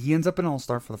 He ends up an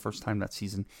All-Star for the first time that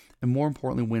season, and more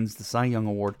importantly, wins the Cy Young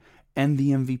Award and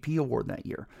the MVP award that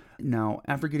year. Now,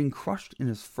 after getting crushed in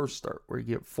his first start, where he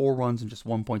get 4 runs and just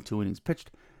 1.2 innings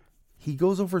pitched, he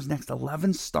goes over his next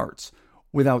 11 starts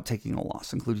without taking a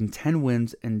loss, including 10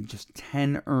 wins and just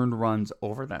 10 earned runs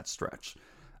over that stretch.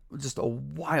 Just a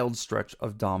wild stretch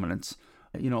of dominance.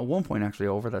 At one point, actually,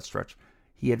 over that stretch,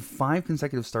 he had 5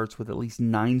 consecutive starts with at least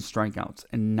 9 strikeouts,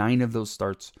 and 9 of those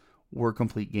starts were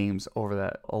complete games over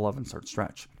that 11-start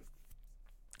stretch.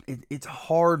 It's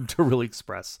hard to really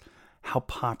express how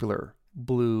popular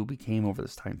Blue became over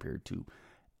this time period to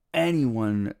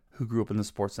anyone who grew up in the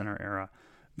SportsCenter era,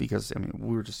 because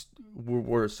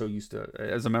we're so used to,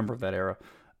 as a member of that era,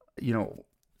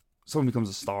 someone becomes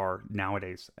a star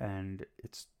nowadays, and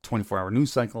it's 24-hour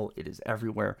news cycle. It is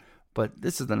everywhere. But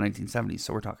this is the 1970s,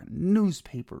 so we're talking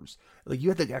newspapers. Like, you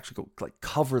had to actually go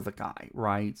cover the guy,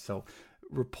 right? So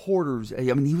reporters. I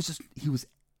mean, he was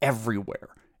everywhere.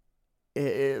 I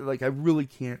really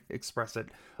can't express it.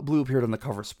 Blue appeared on the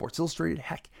cover of Sports Illustrated.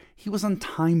 Heck, he was on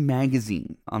Time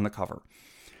magazine on the cover,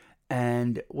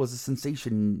 and was a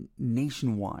sensation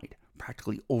nationwide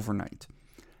practically overnight.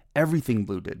 Everything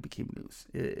Blue did became news.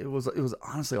 It was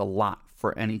honestly a lot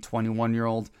for any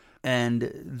 21-year-old,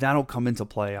 and that'll come into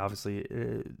play, obviously,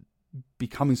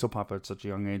 becoming so popular at such a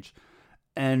young age.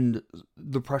 And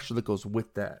the pressure that goes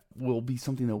with that will be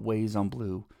something that weighs on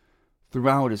Blue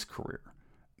throughout his career.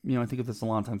 I think of this a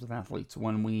lot of times with athletes.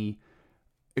 When we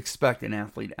expect an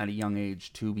athlete at a young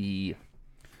age to be,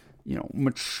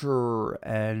 mature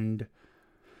and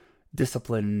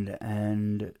disciplined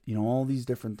and, all these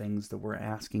different things that we're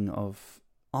asking of,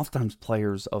 oftentimes,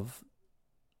 players of,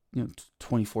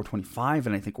 24, 25,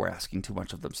 and I think we're asking too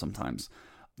much of them sometimes.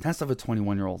 The test of a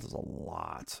 21-year-old is a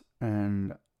lot.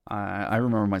 And I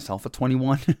remember myself at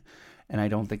 21, and I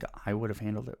don't think I would have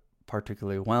handled it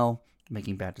particularly well.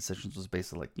 Making bad decisions was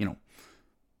basically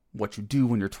what you do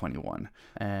when you're 21.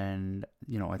 And,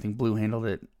 I think Blue handled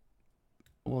it,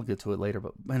 we'll get to it later,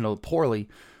 but handled it poorly,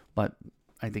 but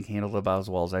I think handled it about as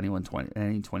well as any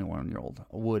 21-year-old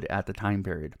would at the time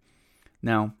period.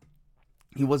 Now,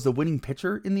 he was the winning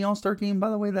pitcher in the All-Star game, by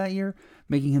the way, that year,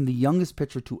 making him the youngest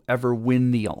pitcher to ever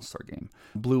win the All-Star game.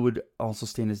 Blue would also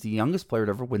stand as the youngest player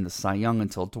to ever win the Cy Young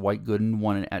until Dwight Gooden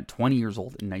won it at 20 years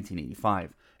old in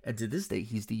 1985. And to this day,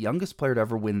 he's the youngest player to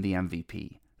ever win the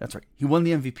MVP. That's right. He won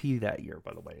the MVP that year,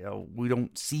 by the way. We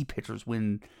don't see pitchers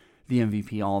win the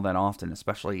MVP all that often,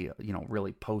 especially,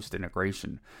 really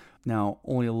post-integration. Now,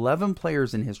 only 11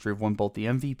 players in history have won both the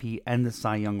MVP and the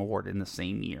Cy Young Award in the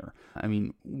same year. I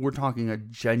mean, we're talking a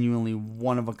genuinely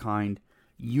one-of-a-kind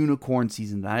unicorn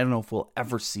season that I don't know if we'll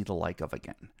ever see the like of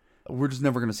again. We're just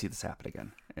never going to see this happen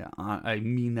again. Yeah, I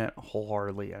mean that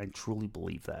wholeheartedly. I truly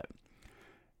believe that.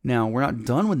 Now, we're not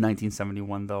done with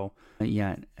 1971, though,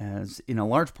 yet, as in a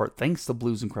large part, thanks to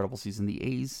Blue's incredible season, the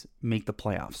A's make the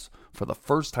playoffs for the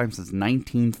first time since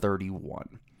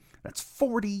 1931. That's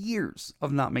 40 years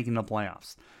of not making the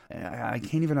playoffs. I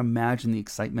can't even imagine the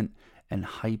excitement and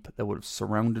hype that would have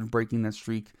surrounded breaking that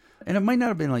streak. And it might not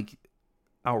have been,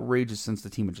 outrageous since the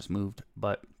team had just moved,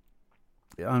 but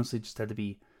it honestly just had to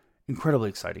be incredibly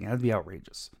exciting. It had to be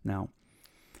outrageous. Now,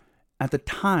 at the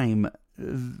time,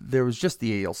 there was just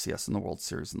the ALCS in the World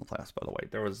Series in the playoffs, by the way.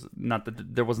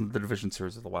 There wasn't the division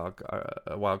series of the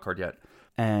wild card yet.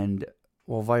 And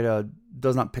while Vida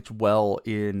does not pitch well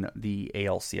in the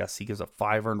ALCS, he gives up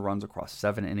 5 earned runs across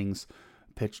 7 innings,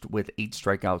 pitched with 8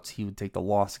 strikeouts. He would take the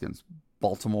loss against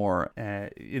Baltimore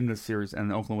in the series,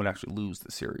 and Oakland would actually lose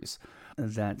the series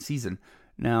that season.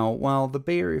 Now, while the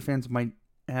Bay Area fans might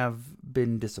have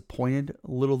been disappointed,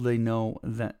 little they know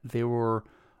that they were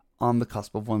on the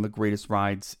cusp of one of the greatest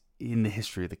rides in the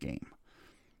history of the game.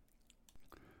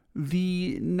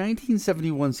 The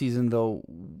 1971 season, though,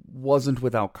 wasn't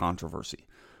without controversy,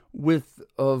 with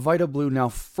Vida Blue now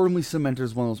firmly cemented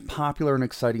as one of the most popular and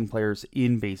exciting players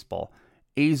in baseball.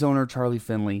 A's owner Charlie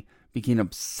Finley became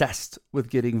obsessed with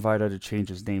getting Vida to change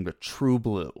his name to True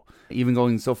Blue, even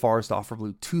going so far as to offer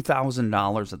Blue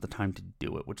 $2,000 at the time to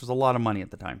do it, which was a lot of money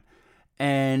at the time.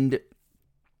 And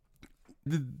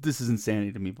this is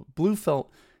insanity to me, but Blue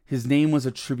felt his name was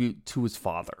a tribute to his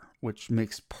father, which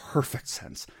makes perfect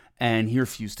sense, and he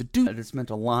refused to do that. It's meant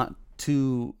a lot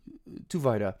to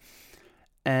Vida,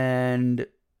 and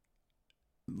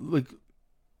like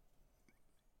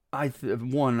I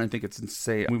think it's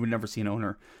insane. We would never see an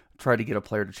owner try to get a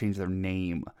player to change their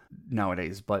name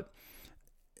nowadays, but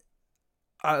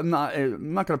I'm not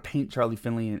going to paint Charlie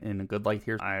Finley in a good light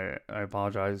here. I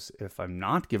apologize if I'm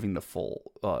not giving the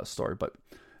full story, but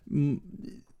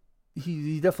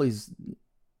he definitely is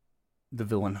the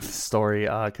villain of the story,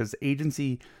 because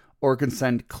agency or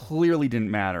consent clearly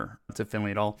didn't matter to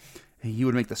Finley at all. He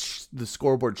would make the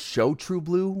scoreboard show True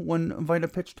Blue when Vida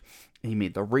pitched. He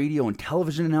made the radio and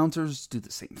television announcers do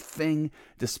the same thing,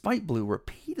 despite Blue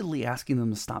repeatedly asking them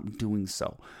to stop doing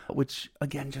so. Which,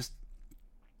 again, just,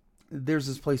 there's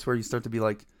this place where you start to be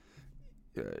like,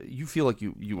 you feel like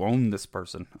you own this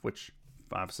person, which,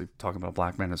 obviously, talking about a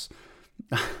black man is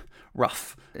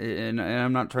rough. And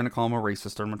I'm not trying to call him a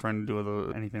racist, or I'm not trying to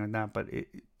do anything like that, but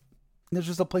there's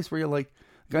just a place where you're like,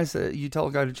 guys, you tell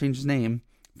a guy to change his name,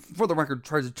 for the record,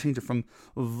 tries to change it from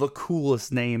the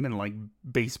coolest name in like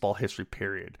baseball history,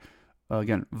 period.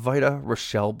 Again, Vida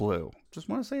Rochelle Blue. Just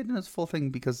want to say it in its full thing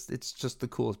because it's just the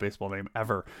coolest baseball name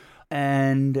ever.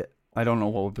 And I don't know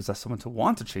what would possess someone to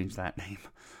want to change that name.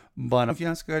 But if you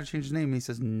ask a guy to change his name and he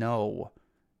says no,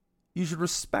 you should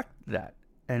respect that.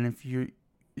 And if you're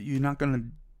not going to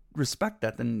respect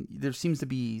that, then there seems to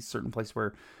be a certain place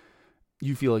where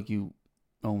you feel like you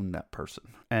own that person.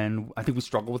 And I think we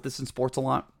struggle with this in sports a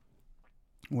lot,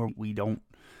 where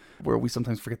we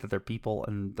sometimes forget that they're people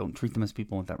and don't treat them as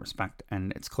people with that respect.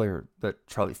 And it's clear that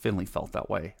Charlie Finley felt that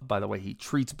way by the way he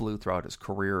treats Blue throughout his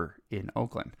career in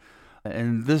Oakland.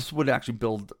 And this would actually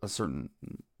build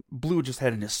Blue just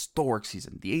had an historic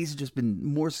season. The A's have just been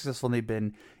more successful than they've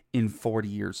been in 40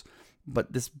 years.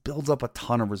 But this builds up a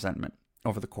ton of resentment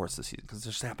over the course of the season, because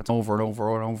it just happens over and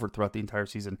over and over throughout the entire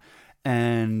season,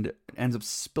 and it ends up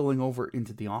spilling over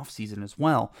into the offseason as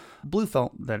well. Blue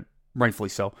felt that, rightfully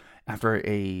so, after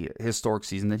a historic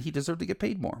season, that he deserved to get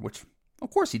paid more, which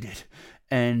of course he did.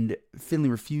 And Finley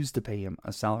refused to pay him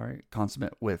a salary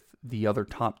commensurate with the other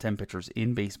top 10 pitchers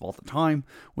in baseball at the time,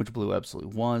 which Blue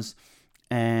absolutely was.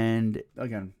 And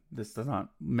again, this does not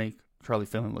make Charlie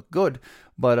Finley look good,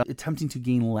 but attempting to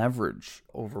gain leverage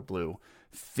over Blue,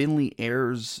 Finley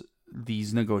airs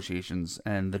these negotiations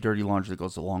and the dirty laundry that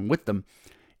goes along with them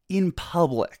in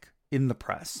public, in the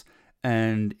press.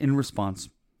 And in response,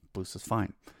 Blue says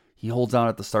fine. He holds out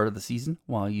at the start of the season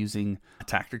while using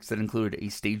tactics that included a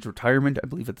staged retirement. I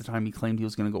believe at the time he claimed he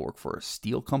was going to go work for a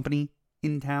steel company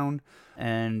in town.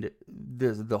 And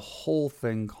the whole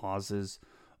thing causes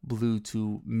Blue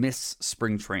to miss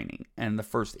spring training and the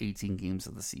first 18 games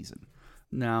of the season.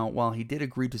 Now, while he did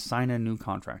agree to sign a new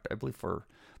contract, I believe for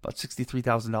about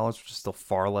 $63,000, which is still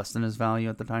far less than his value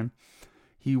at the time,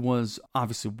 he was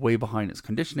obviously way behind his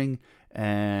conditioning,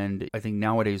 and I think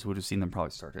nowadays we would have seen them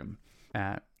probably start him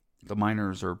at the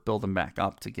minors or build him back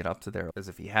up to get up to there as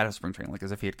if he had a spring training, like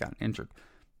as if he had gotten injured.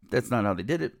 That's not how they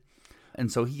did it.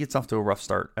 And so he gets off to a rough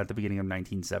start at the beginning of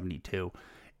 1972.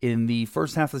 In the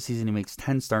first half of the season, he makes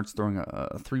 10 starts, throwing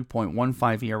a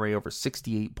 3.15 ERA over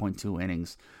 68.2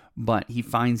 innings. But he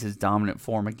finds his dominant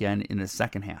form again in the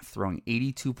second half, throwing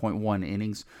 82.1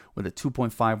 innings with a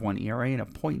 2.51 ERA and a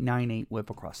 .98 whip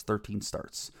across 13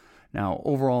 starts. Now,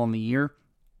 overall in the year,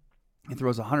 he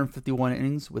throws 151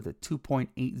 innings with a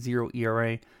 2.80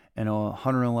 ERA and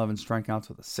 111 strikeouts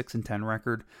with a 6-10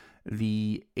 record.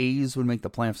 The A's would make the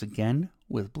playoffs again,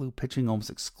 with Blue pitching almost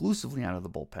exclusively out of the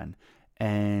bullpen.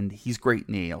 And he's great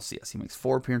in the ALCS. He makes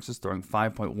 4 appearances, throwing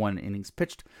 5.1 innings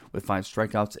pitched with 5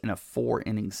 strikeouts and a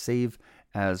 4-inning save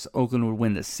as Oakland would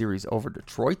win this series over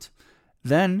Detroit.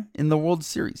 Then, in the World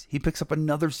Series, he picks up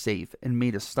another save and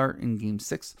made a start in Game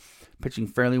 6, pitching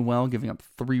fairly well, giving up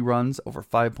 3 runs over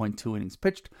 5.2 innings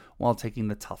pitched while taking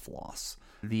the tough loss.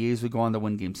 The A's would go on to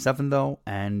win Game 7, though,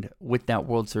 and with that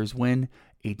World Series win,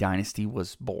 a dynasty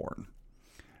was born.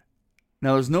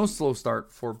 Now, there's no slow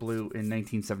start for Blue in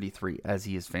 1973, as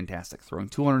he is fantastic, throwing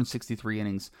 263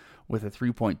 innings with a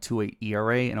 3.28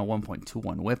 ERA and a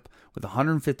 1.21 whip, with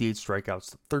 158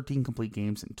 strikeouts, 13 complete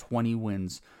games, and 20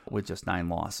 wins with just 9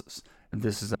 losses. And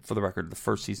this is, for the record, the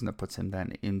first season that puts him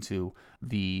then into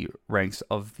the ranks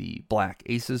of the Black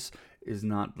Aces. Is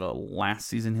not the last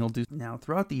season he'll do. Now,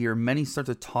 throughout the year, many start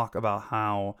to talk about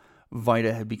how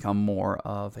Vida had become more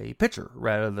of a pitcher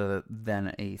rather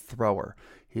than a thrower.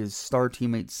 His star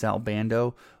teammate Sal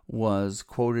Bando was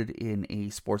quoted in a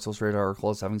Sports Illustrated article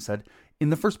as having said, "In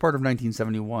the first part of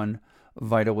 1971,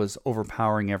 Vida was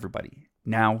overpowering everybody.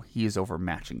 Now he is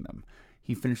overmatching them."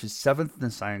 He finishes 7th in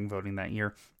the Cy Young voting that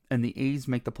year, and the A's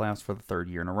make the playoffs for the 3rd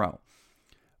year in a row.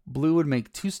 Blue would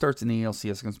make 2 starts in the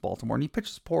ALCS against Baltimore, and he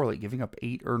pitches poorly, giving up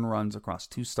 8 earned runs across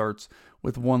 2 starts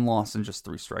with 1 loss and just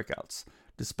 3 strikeouts.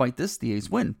 Despite this, the A's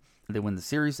win. They win the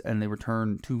series, and they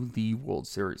return to the World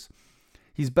Series.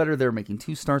 He's better there, making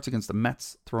 2 starts against the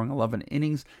Mets, throwing 11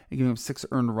 innings and giving up 6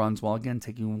 earned runs, while again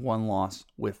taking 1 loss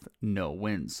with no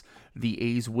wins. The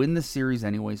A's win the series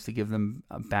anyways to give them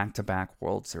back-to-back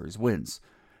World Series wins.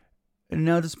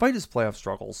 Now, despite his playoff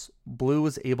struggles, Blue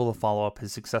was able to follow up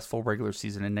his successful regular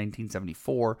season in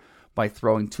 1974 by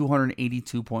throwing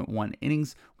 282.1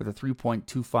 innings with a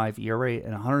 3.25 ERA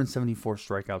and 174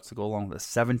 strikeouts to go along with a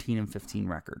 17-15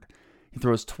 record. He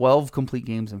throws 12 complete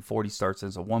games and 40 starts and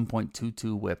has a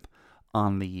 1.22 whip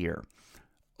on the year.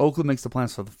 Oakland makes the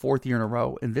playoffs for the 4th year in a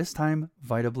row, and this time,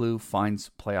 Vida Blue finds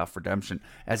playoff redemption,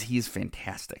 as he is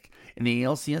fantastic. In the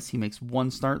ALCS, he makes 1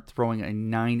 start, throwing a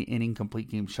 9-inning complete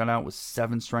game shutout with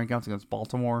 7 strikeouts against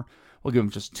Baltimore. We'll give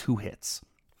him just 2 hits.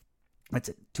 That's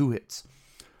it, 2 hits.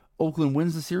 Oakland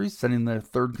wins the series, sending the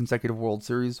 3rd consecutive World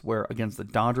Series, where against the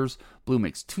Dodgers, Blue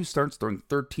makes 2 starts, throwing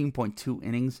 13.2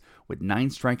 innings with 9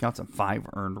 strikeouts and 5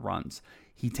 earned runs.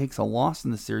 He takes a loss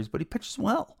in the series, but he pitches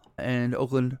well, and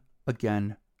Oakland,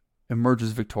 again,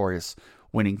 emerges victorious,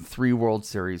 winning 3 World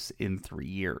Series in 3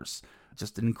 years.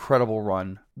 Just an incredible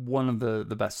run. One of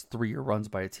the best 3-year runs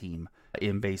by a team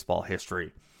in baseball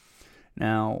history.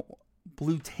 Now,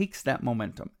 Blue takes that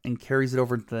momentum and carries it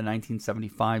over into the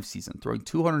 1975 season, throwing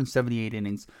 278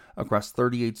 innings across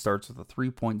 38 starts with a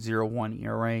 3.01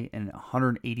 ERA and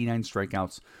 189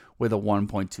 strikeouts with a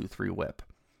 1.23 whip.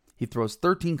 He throws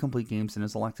 13 complete games and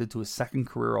is elected to his 2nd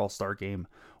career All-Star game,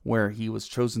 where he was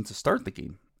chosen to start the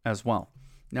game as well.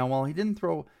 Now, while he didn't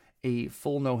throw a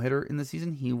full no-hitter in the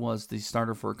season, he was the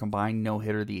starter for a combined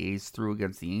no-hitter the A's threw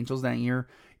against the Angels that year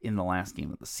in the last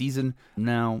game of the season.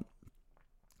 Now,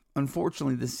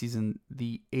 unfortunately, this season,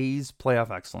 the A's playoff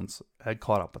excellence had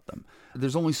caught up with them.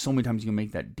 There's only so many times you can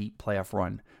make that deep playoff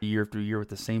run year after year with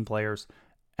the same players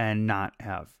and not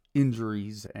have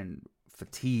injuries and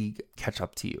fatigue catch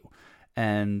up to you.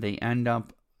 And they end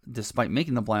up, despite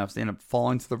making the playoffs, they end up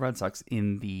falling to the Red Sox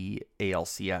in the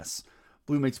ALCS.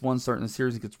 Blue makes 1 start in the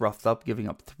series and gets roughed up, giving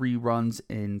up 3 runs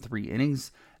in 3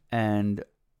 innings. And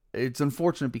it's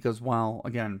unfortunate because while,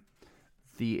 again,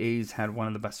 the A's had one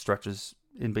of the best stretches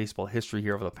in baseball history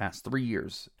here over the past 3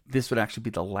 years, this would actually be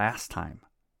the last time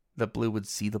that Blue would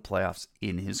see the playoffs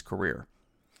in his career.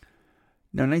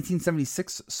 Now,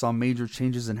 1976 saw major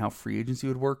changes in how free agency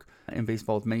would work in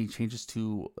baseball, with many changes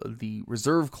to the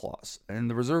reserve clause. And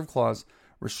the reserve clause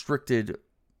restricted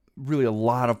really a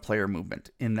lot of player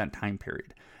movement in that time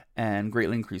period, and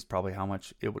greatly increased probably how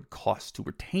much it would cost to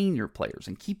retain your players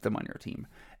and keep them on your team.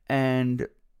 And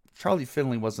Charlie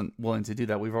Finley wasn't willing to do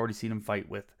that. We've already seen him fight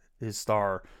with his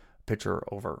star pitcher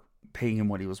over paying him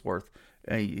what he was worth.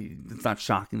 It's not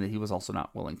shocking that he was also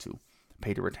not willing to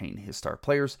pay to retain his star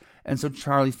players, and so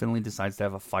Charlie Finley decides to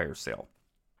have a fire sale.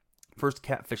 First,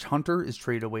 Catfish Hunter is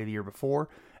traded away the year before,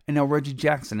 and now Reggie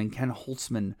Jackson and Ken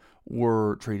Holtzman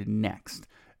were traded next.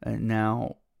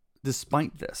 Now,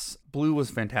 despite this, Blue was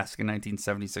fantastic in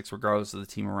 1976 regardless of the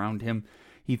team around him.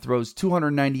 He throws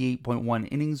 298.1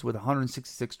 innings with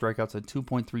 166 strikeouts, a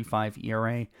 2.35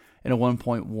 ERA, and a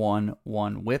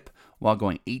 1.11 whip, while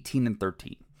going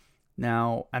 18-13.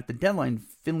 Now, at the deadline,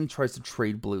 Finley tries to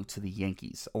trade Blue to the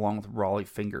Yankees, along with Raleigh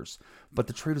Fingers, but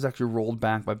the trade was actually rolled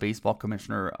back by baseball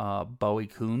commissioner Bowie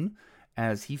Kuhn,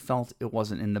 as he felt it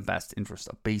wasn't in the best interest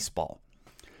of baseball.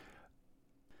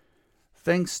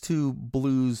 Thanks to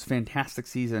Blue's fantastic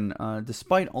season,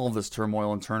 despite all of this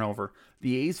turmoil and turnover,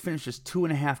 the A's finish just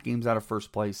 2.5 games out of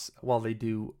first place, while they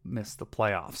do miss the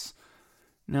playoffs.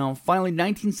 Now, finally,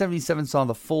 1977 saw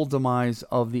the full demise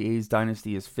of the A's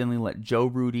dynasty as Finley let Joe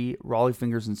Rudy, Raleigh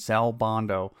Fingers, and Sal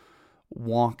Bando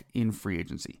walk in free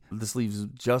agency. This leaves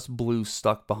just Blue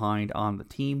stuck behind on the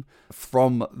team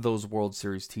from those World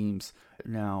Series teams.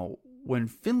 Now, when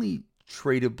Finley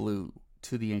traded Blue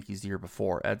to the Yankees the year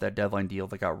before at that deadline deal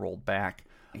that got rolled back,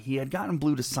 he had gotten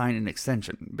Blue to sign an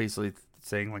extension, basically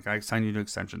saying, like, I signed you to an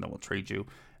extension, then we'll trade you,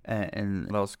 and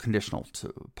that was conditional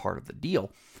to part of the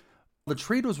deal. The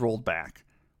trade was rolled back.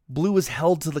 Blue was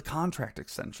held to the contract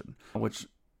extension, which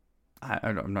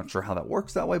I'm not sure how that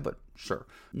works that way, but sure.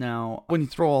 Now, when you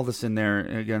throw all this in there,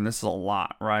 again, this is a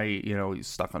lot, right? You know, he's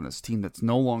stuck on this team that's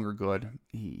no longer good.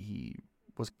 He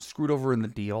was screwed over in the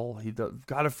deal. He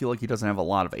got to feel like he doesn't have a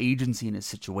lot of agency in his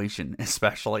situation,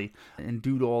 especially. And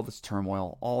due to all this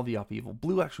turmoil, all the upheaval,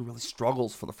 Blue actually really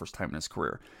struggles for the first time in his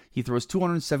career. He throws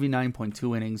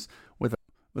 279.2 innings with a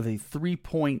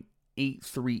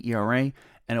 3.83 ERA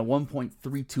and a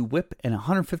 1.32 WHIP and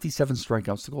 157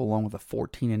 strikeouts to go along with a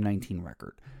 14-19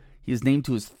 record. He is named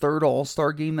to his third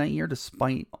All-Star game that year,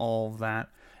 despite all of that,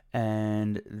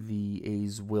 and the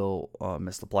A's will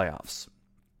miss the playoffs.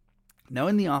 Now,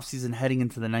 in the offseason, heading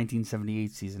into the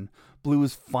 1978 season, Blue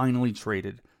was finally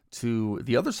traded to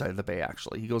the other side of the bay,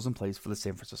 actually. He goes and plays for the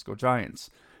San Francisco Giants.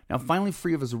 Now, finally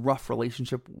free of his rough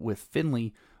relationship with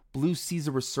Finley, Blue sees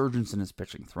a resurgence in his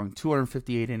pitching, throwing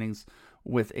 258 innings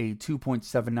with a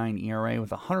 2.79 ERA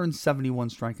with 171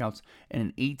 strikeouts and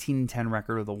an 18-10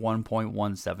 record with a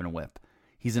 1.17 WHIP.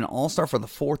 He's an all-star for the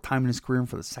fourth time in his career and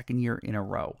for the second year in a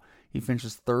row. He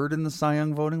finishes third in the Cy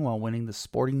Young voting while winning the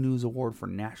Sporting News Award for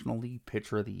National League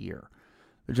Pitcher of the Year.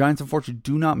 The Giants, unfortunately,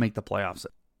 do not make the playoffs.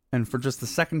 And for just the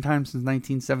second time since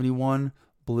 1971,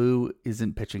 Blue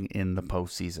isn't pitching in the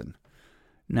postseason.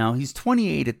 Now, he's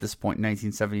 28 at this point in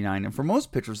 1979, and for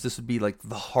most pitchers, this would be like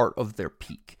the heart of their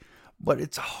peak. But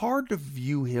it's hard to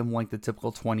view him like the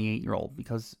typical 28-year-old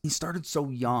because he started so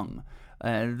young.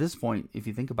 At this point, if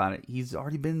you think about it, he's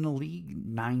already been in the league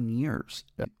 9 years.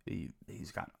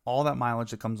 He's got all that mileage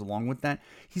that comes along with that.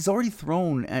 He's already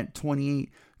thrown at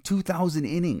 28, 2,000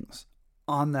 innings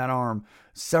on that arm,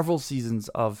 several seasons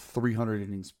of 300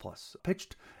 innings plus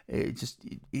pitched.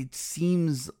 It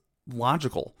seems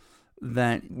logical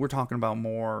that we're talking about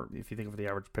more, if you think of the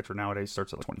average pitcher nowadays,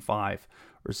 starts at 25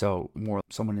 or so, more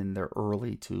someone in their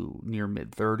early to near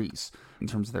mid-30s in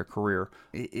terms of their career.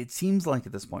 It seems like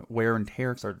at this point, wear and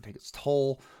tear started to take its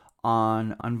toll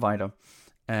on Vida,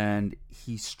 and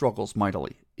he struggles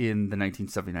mightily in the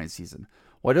 1979 season.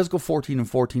 While he does go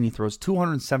 14-14, he throws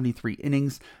 273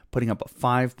 innings, putting up a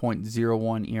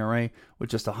 5.01 ERA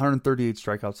with just 138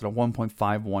 strikeouts and a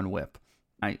 1.51 WHIP.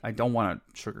 I don't want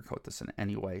to sugarcoat this in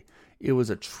any way. It was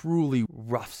a truly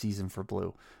rough season for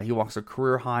Blue. He walks a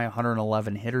career-high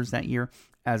 111 hitters that year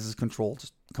as his control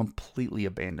just completely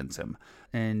abandons him.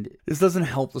 And this doesn't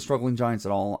help the struggling Giants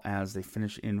at all as they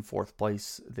finish in fourth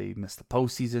place. They miss the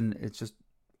postseason. It's just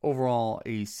overall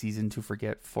a season to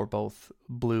forget for both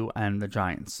Blue and the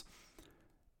Giants.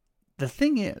 The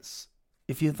thing is,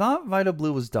 if you thought Vida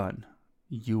Blue was done,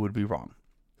 you would be wrong.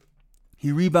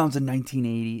 He rebounds in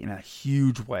 1980 in a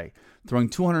huge way, throwing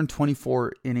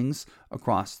 224 innings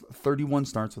across 31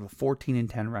 starts with a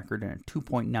 14-10 record and a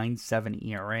 2.97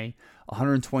 ERA,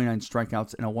 129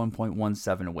 strikeouts, and a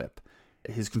 1.17 WHIP.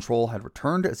 His control had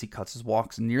returned as he cuts his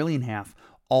walks nearly in half,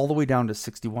 all the way down to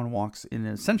 61 walks in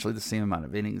essentially the same amount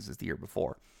of innings as the year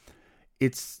before.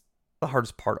 It's the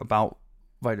hardest part about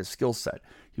Vida's skill set.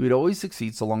 He would always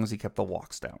succeed so long as he kept the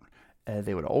walks down.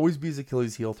 They would always be his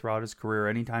Achilles heel throughout his career.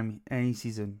 Any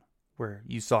season where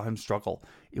you saw him struggle,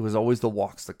 it was always the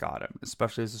walks that got him,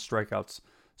 especially as the strikeouts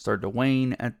started to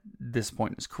wane. At this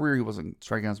point in his career, he wasn't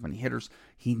striking out as many hitters.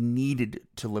 He needed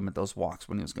to limit those walks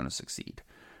when he was going to succeed.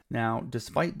 Now,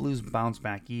 despite Blue's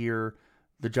bounce-back year,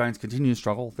 the Giants continue to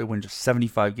struggle. They win just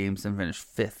 75 games and finish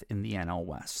 5th in the NL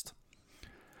West.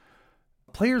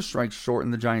 Players strike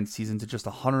shortened the Giants' season to just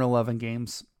 111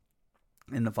 games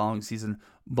in the following season,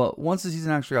 but once the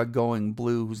season actually got going,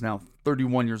 Blue, who's now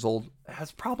 31 years old,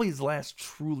 has probably his last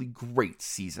truly great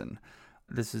season.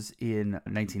 This is in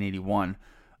 1981,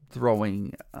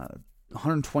 throwing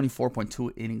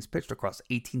 124.2 innings pitched across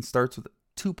 18 starts with a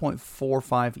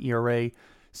 2.45 ERA,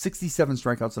 67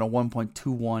 strikeouts, and a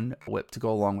 1.21 WHIP to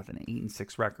go along with an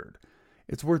 8-6 record.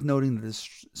 It's worth noting that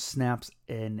this snaps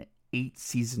an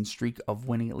 8-season streak of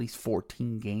winning at least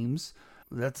 14 games.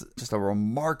 That's just a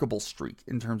remarkable streak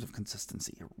in terms of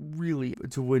consistency. Really,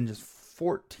 to win just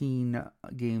 14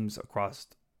 games across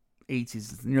 8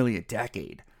 seasons, nearly a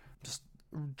decade. Just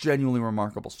genuinely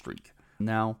remarkable streak.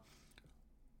 Now,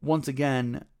 once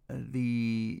again,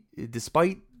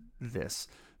 despite this,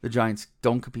 the Giants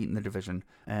don't compete in the division,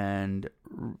 and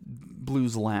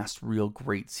Blue's last real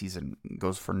great season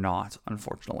goes for naught,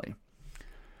 unfortunately.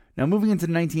 Now, moving into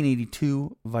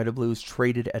 1982, Vida Blue is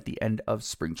traded at the end of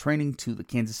spring training to the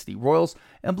Kansas City Royals,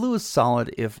 and Blue is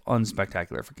solid if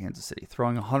unspectacular for Kansas City,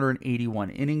 throwing 181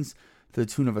 innings to the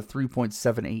tune of a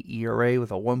 3.78 ERA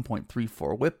with a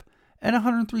 1.34 WHIP and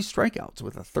 103 strikeouts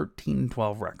with a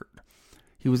 13-12 record.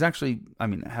 He was actually,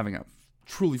 having a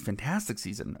truly fantastic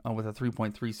season with a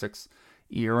 3.36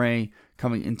 ERA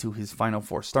coming into his final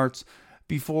 4 starts,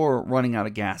 before running out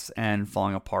of gas and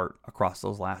falling apart across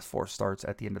those last 4 starts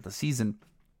at the end of the season.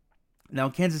 Now,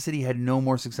 Kansas City had no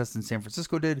more success than San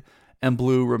Francisco did, and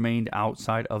Blue remained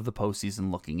outside of the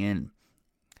postseason looking in.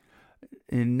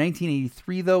 In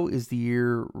 1983, though, is the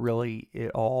year really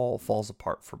it all falls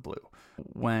apart for Blue,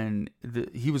 when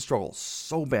he would struggle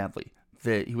so badly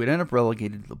that he would end up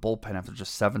relegated to the bullpen after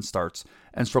just 7 starts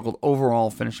and struggled overall,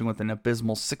 finishing with an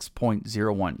abysmal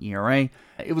 6.01 ERA.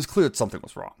 It was clear that something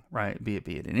was wrong, right? Be it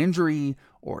an injury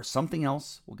or something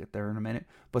else. We'll get there in a minute,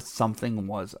 but something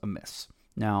was amiss.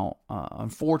 Now,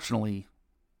 unfortunately,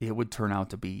 it would turn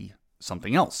out to be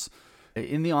something else.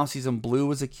 In the offseason, Blue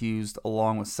was accused,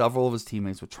 along with several of his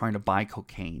teammates, with trying to buy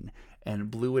cocaine,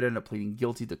 and Blue would end up pleading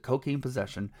guilty to cocaine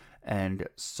possession and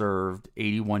served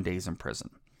 81 days in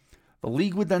prison. The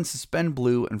league would then suspend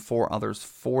Blue and 4 others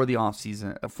for the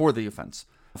offseason for the offense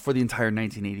for the entire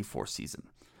 1984 season.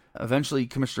 Eventually,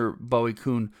 Commissioner Bowie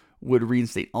Kuhn would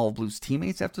reinstate all of Blue's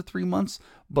teammates after 3 months,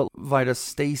 but Vida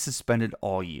stay suspended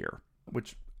all year,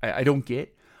 which I don't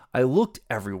get. I looked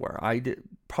everywhere. I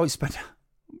spent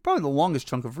the longest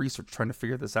chunk of research trying to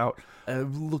figure this out. I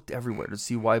looked everywhere to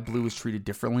see why Blue was treated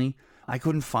differently. I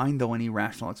couldn't find, though, any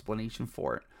rational explanation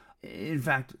for it. In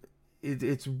fact,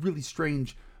 it's really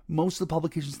strange. Most of the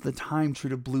publications at the time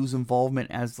treated Blue's involvement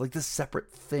as like this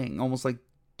separate thing, almost like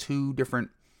 2 different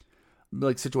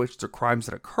like situations or crimes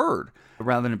that occurred,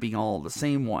 rather than it being all the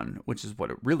same one, which is what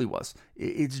it really was.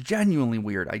 It's genuinely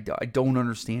weird. I don't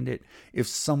understand it. If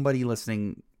somebody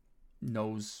listening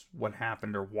knows what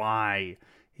happened or why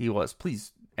he was,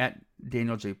 please at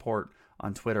Daniel J. Port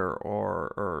on Twitter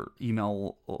or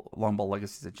email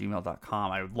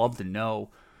longballlegacies@gmail.com. I would love to know,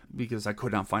 because I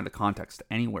could not find the context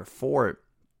anywhere for it.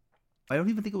 I don't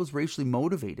even think it was racially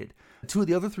motivated. 2 of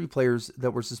the other 3 players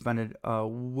that were suspended,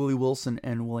 Willie Wilson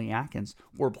and Willie Atkins,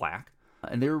 were black,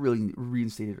 and they were really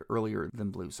reinstated earlier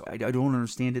than Blue. So I don't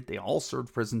understand it. They all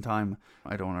served prison time.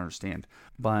 I don't understand.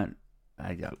 But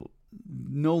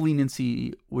no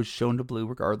leniency was shown to Blue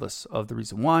regardless of the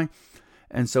reason why.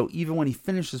 And so even when he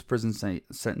finished his prison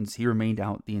sentence, he remained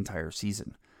out the entire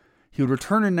season. He would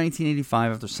return in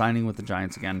 1985 after signing with the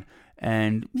Giants again,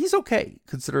 and he's okay,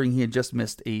 considering he had just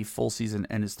missed a full season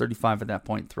and is 35 at that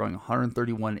point, throwing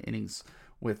 131 innings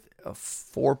with a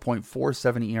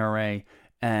 4.47 ERA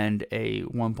and a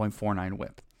 1.49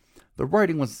 whip. The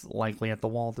writing was likely at the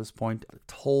wall at this point. The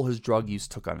toll his drug use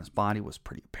took on his body was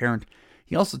pretty apparent.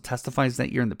 He also testifies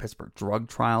that year in the Pittsburgh drug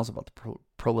trials about the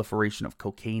proliferation of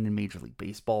cocaine in Major League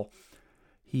Baseball.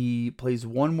 He plays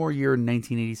 1 more year in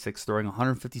 1986, throwing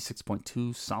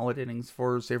 156.2 solid innings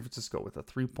for San Francisco with a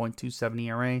 3.27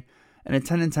 ERA and a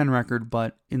 10-10 record,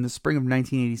 but in the spring of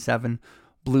 1987,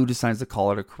 Blue decides to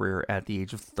call it a career at the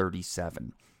age of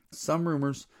 37. Some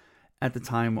rumors at the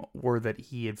time were that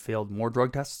he had failed more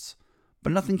drug tests,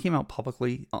 but nothing came out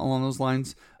publicly along those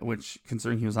lines, which,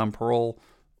 considering he was on parole,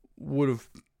 would have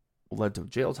led to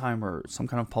jail time or some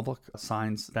kind of public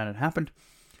signs that had happened.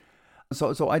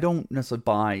 So I don't necessarily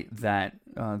buy that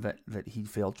he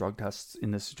failed drug tests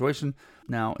in this situation.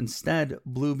 Now, instead,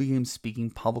 Blue began speaking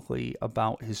publicly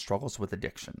about his struggles with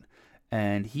addiction,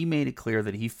 and he made it clear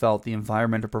that he felt the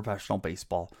environment of professional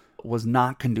baseball was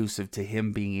not conducive to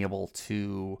him being able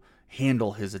to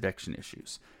handle his addiction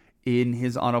issues. In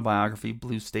his autobiography,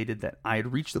 Blue stated that I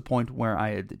had reached the point where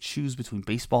I had to choose between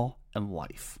baseball and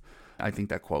life. I think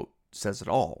that quote says it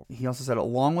all. He also said,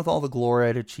 along with all the glory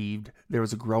I'd achieved, there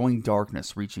was a growing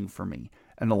darkness reaching for me,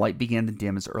 and the light began to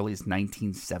dim as early as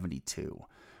 1972,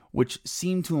 which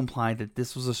seemed to imply that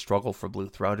this was a struggle for Blue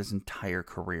throughout his entire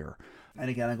career. And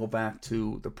again, I go back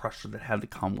to the pressure that had to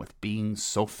come with being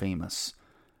so famous,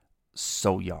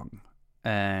 so young.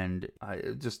 And I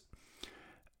just,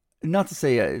 not to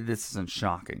say this isn't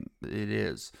shocking, it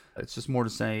is. It's just more to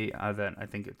say that I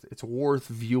think it's worth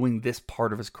viewing this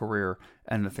part of his career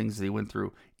and the things that he went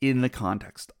through in the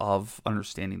context of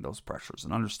understanding those pressures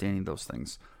and understanding those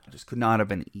things. It just could not have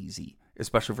been easy,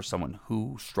 especially for someone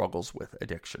who struggles with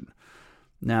addiction.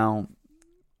 Now,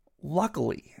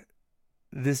 luckily,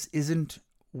 this isn't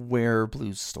where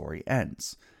Blue's story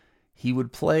ends. He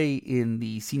would play in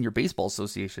the Senior Baseball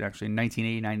Association actually in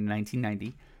 1989 and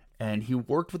 1990. And he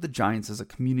worked with the Giants as a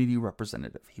community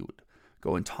representative. He would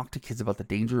go and talk to kids about the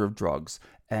danger of drugs,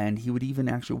 and he would even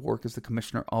actually work as the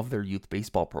commissioner of their youth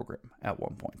baseball program at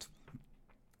one point.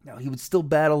 Now, he would still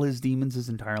battle his demons his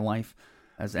entire life.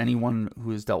 As anyone who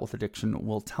has dealt with addiction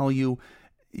will tell you,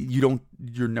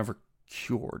 you're never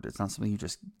cured. It's not something you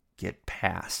just get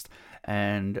past.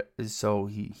 And so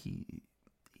he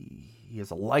has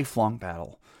a lifelong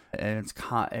battle. And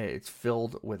it's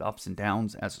filled with ups and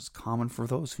downs, as is common for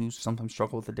those who sometimes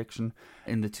struggle with addiction.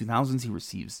 In the 2000s, he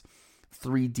receives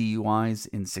 3 DUIs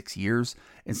in 6 years.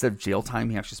 Instead of jail time,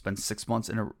 he actually spends 6 months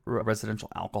in a residential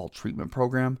alcohol treatment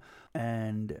program.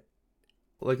 And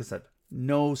like I said,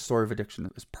 no story of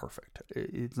addiction is perfect.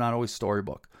 It's not always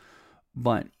storybook.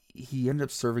 but he ended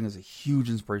up serving as a huge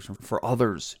inspiration for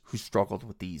others who struggled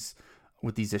with these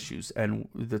issues and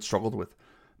that struggled with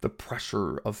the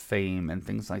pressure of fame and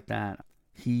things like that.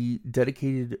 He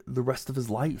dedicated the rest of his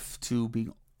life to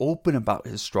being open about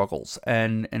his struggles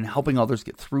and helping others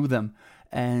get through them.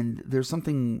 And there's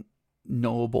something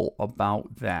knowable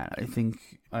about that. I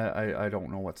think I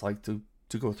don't know what it's like to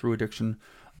go through addiction,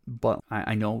 but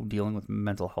I know dealing with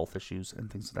mental health issues and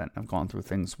things like that. I've gone through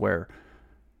things where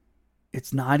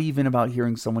it's not even about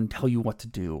hearing someone tell you what to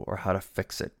do or how to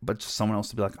fix it, but just someone else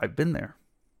to be like, I've been there,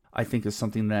 I think is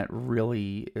something that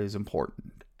really is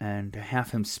important. And to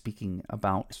have him speaking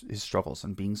about his struggles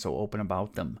and being so open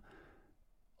about them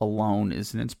alone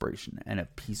is an inspiration and a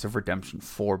piece of redemption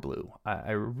for Blue.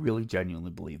 I really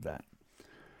genuinely believe that.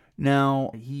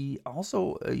 Now, he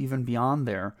also, even beyond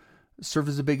there, served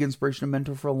as a big inspiration and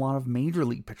mentor for a lot of major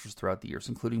league pitchers throughout the years,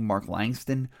 including Mark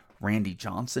Langston, Randy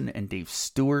Johnson, and Dave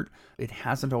Stewart. It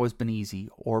hasn't always been easy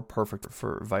or perfect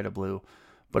for Vida Blue,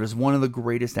 but is one of the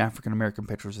greatest African-American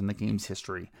pitchers in the game's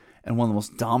history and one of the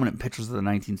most dominant pitchers of the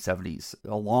 1970s,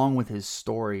 along with his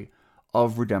story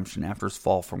of redemption after his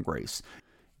fall from grace.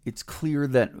 It's clear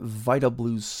that Vida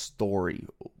Blue's story,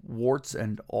 warts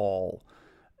and all,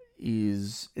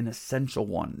 is an essential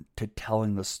one to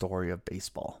telling the story of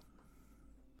baseball.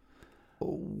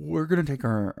 We're going to take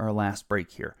our last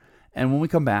break here. And when we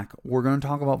come back, we're going to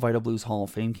talk about Vida Blue's Hall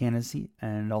of Fame candidacy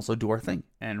and also do our thing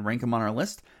and rank him on our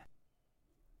list.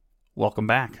 Welcome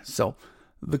back. So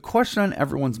the question on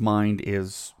everyone's mind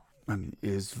is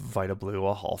Vida Blue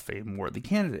a Hall of Fame worthy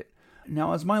candidate?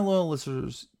 Now, as my loyal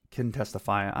listeners can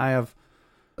testify, I have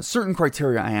a certain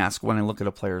criteria I ask when I look at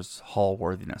a player's Hall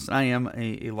worthiness. And I am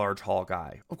a large Hall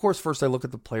guy. Of course, first I look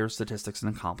at the player's statistics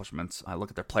and accomplishments. I look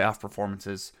at their playoff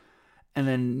performances. And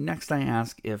then next I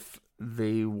ask if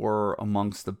they were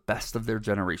amongst the best of their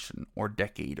generation or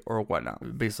decade or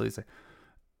whatnot. Basically say,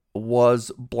 was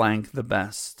blank the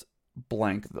best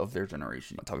blank of their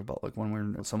generation? I talk about like when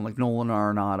we're someone like Nolan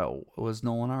Arenado. Was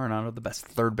Nolan Arenado the best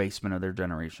third baseman of their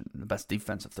generation? The best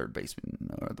defensive third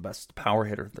baseman? Or the best power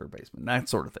hitter third baseman? That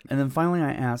sort of thing. And then finally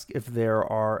I ask if there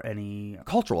are any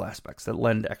cultural aspects that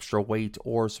lend extra weight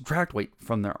or subtract weight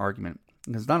from their argument.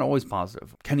 Because it's not always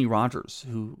positive. Kenny Rogers,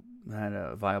 who had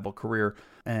a viable career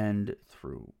and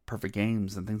through perfect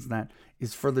games and things like that,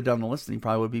 is further down the list than he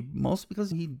probably would be, most because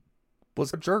he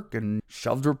was a jerk and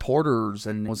shoved reporters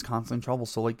and was constantly in trouble.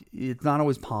 So like, it's not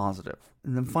always positive.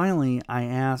 And then finally, I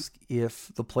ask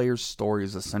if the player's story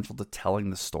is essential to telling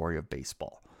the story of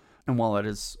baseball. And while that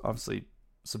is obviously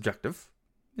subjective,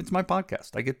 it's my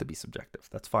podcast. I get to be subjective.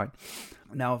 That's fine.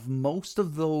 Now, if most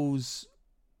of those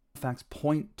facts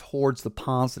point towards the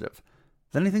positive,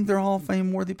 then I think they're a Hall of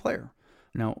Fame worthy player.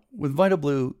 Now, with Vida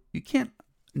Blue, you can't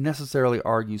necessarily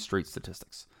argue straight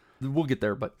statistics. We'll get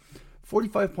there, but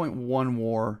 45.1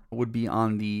 WAR would be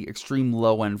on the extreme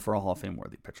low end for a Hall of Fame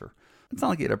worthy pitcher. It's not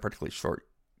like he had a particularly short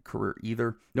career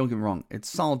either. Don't get me wrong; it's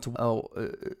solid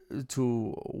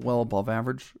to well above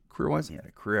average career-wise. He had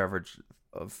a career average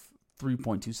of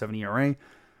 3.27 ERA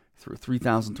through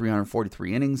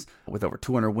 3,343 innings with over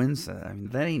 200 wins. I mean,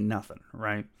 that ain't nothing,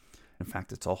 right? In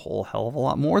fact, it's a whole hell of a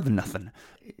lot more than nothing.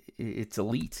 It's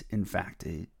elite, in fact.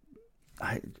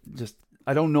 I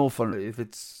don't know if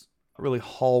it's really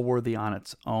Hall-worthy on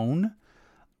its own,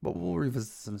 but we'll revisit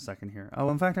this in a second here.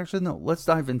 Oh, in fact, actually, no. Let's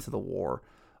dive into the WAR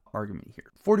argument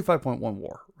here. 45.1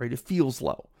 WAR, right? It feels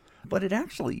low. But it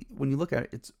actually, when you look at it,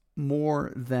 it's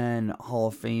more than Hall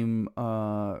of Fame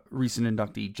recent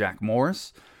inductee Jack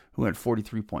Morris, who had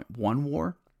 43.1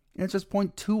 WAR. And it's just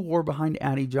 0.2 WAR behind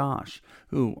Addy Josh,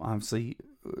 who obviously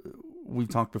we've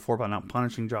talked before about not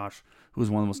punishing Josh, who was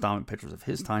one of the most dominant pitchers of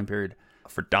his time period,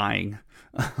 for dying.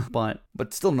 but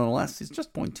still, nonetheless, he's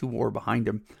just 0.2 WAR behind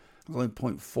him. Only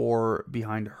 0.4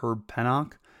 behind Herb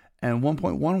Pennock and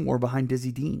 1.1 WAR behind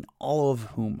Dizzy Dean, all of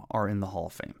whom are in the Hall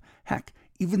of Fame. Heck,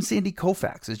 even Sandy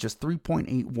Koufax is just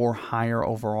 3.8 WAR higher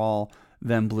overall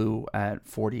than Blue at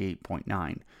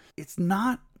 48.9. It's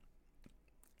not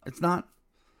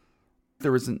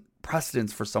there isn't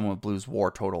precedence for someone with Blue's WAR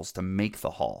totals to make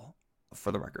the Hall,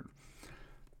 for the record.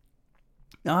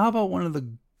 Now, how about one of the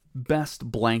best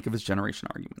blank of his generation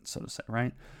arguments, so to say,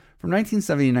 right? From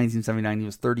 1970 to 1979, he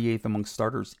was 38th among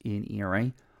starters in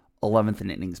ERA, 11th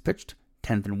in innings pitched,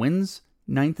 10th in wins,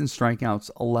 9th in strikeouts,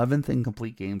 11th in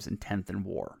complete games, and 10th in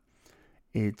WAR.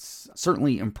 It's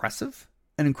certainly impressive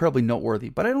and incredibly noteworthy,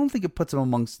 but I don't think it puts him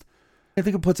amongst... I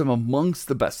think it puts him amongst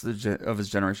the best of his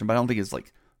generation, but I don't think it's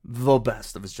like the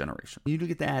best of his generation. You do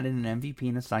get to add in an MVP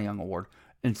and a Cy Young Award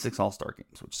and 6 All-Star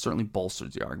games, which certainly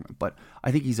bolsters the argument. But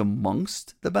I think he's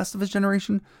amongst the best of his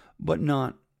generation, but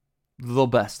not the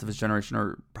best of his generation,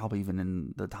 or probably even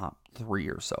in the top 3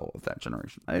 or so of that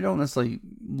generation. I don't necessarily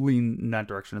lean in that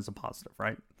direction as a positive,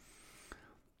 right?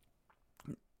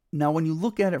 Now, when you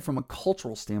look at it from a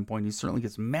cultural standpoint, he certainly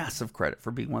gets massive credit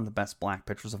for being one of the best black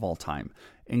pitchers of all time,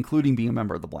 including being a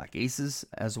member of the Black Aces,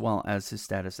 as well as his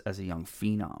status as a young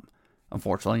phenom.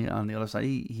 Unfortunately, on the other side,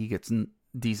 he gets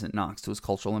decent knocks to his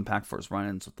cultural impact for his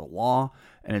run-ins with the law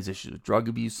and his issues with drug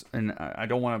abuse. And I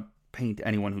don't want to paint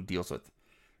anyone who deals with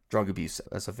drug abuse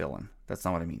as a villain. That's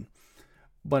not what I mean.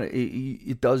 But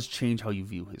it does change how you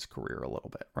view his career a little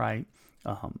bit, right?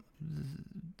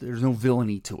 There's no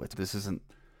villainy to it. This isn't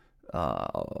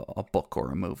a book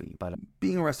or a movie, but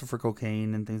being arrested for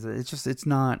cocaine and things, it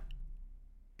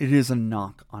is a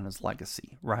knock on his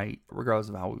legacy, right? Regardless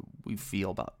of how we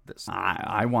feel about this.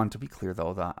 I want to be clear,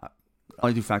 though, that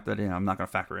I do factor that in. I'm not going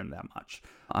to factor in that much.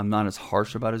 I'm not as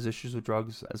harsh about his issues with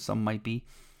drugs as some might be.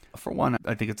 For one,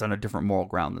 I think it's on a different moral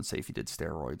ground than, say, if he did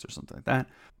steroids or something like that.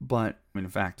 But, in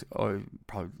fact,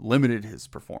 probably limited his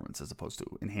performance as opposed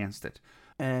to enhanced it.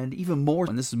 And even more,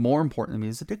 and this is more important to me,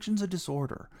 is addiction's a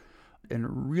disorder.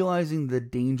 And realizing the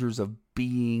dangers of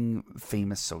being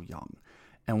famous so young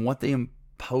and what they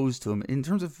impose to him in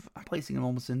terms of placing him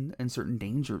almost in certain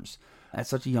dangers at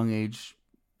such a young age,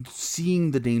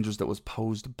 seeing the dangers that was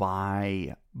posed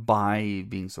by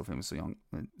being so famous so young,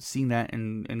 seeing that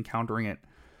and encountering it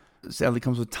sadly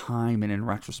comes with time and in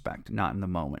retrospect, not in the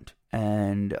moment.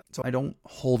 And so I don't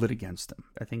hold it against him.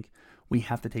 I think we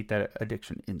have to take that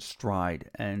addiction in stride,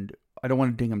 and I don't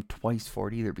want to ding him twice for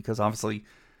it either, because obviously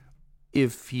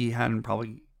if he hadn't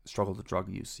probably struggled with drug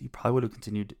use, he probably would have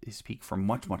continued his peak for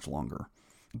much, much longer,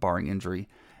 barring injury.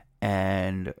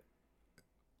 And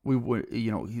we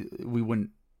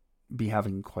wouldn't be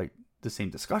having quite the same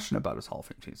discussion about his Hall of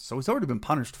Fame chances. So he's already been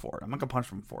punished for it. I'm not going to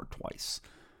punish him for it twice.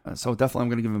 So definitely I'm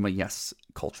going to give him a yes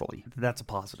culturally. That's a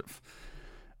positive.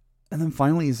 And then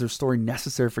finally, is there story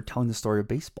necessary for telling the story of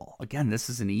baseball? Again, this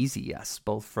is an easy yes,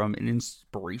 both from an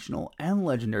inspirational and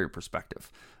legendary perspective.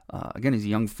 Again, he's a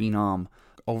young phenom,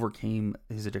 overcame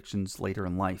his addictions later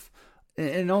in life.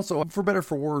 And also, for better or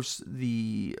for worse,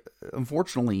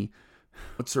 unfortunately,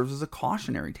 it serves as a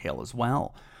cautionary tale as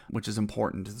well, which is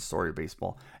important to the story of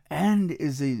baseball, and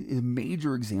is a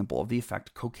major example of the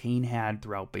effect cocaine had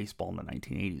throughout baseball in the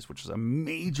 1980s, which is a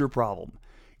major problem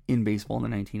in baseball in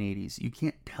the 1980s. You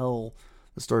can't tell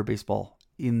the story of baseball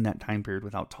in that time period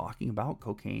without talking about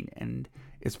cocaine and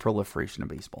its proliferation of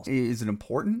baseball. Is it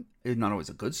important? It's not always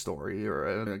a good story,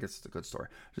 or I guess it's a good story.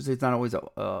 Just it's not always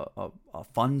a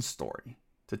fun story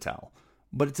to tell,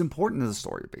 but it's important to the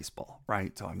story of baseball,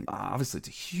 right? So I mean, obviously it's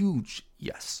a huge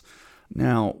yes.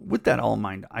 Now, with that all in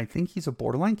mind, I think he's a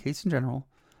borderline case in general.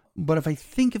 But if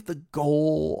the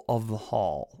goal of the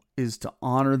Hall is to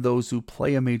honor those who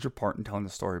play a major part in telling the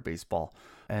story of baseball,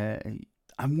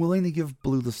 I'm willing to give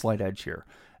Blue the slight edge here.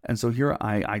 And so here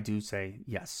I do say,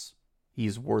 yes, he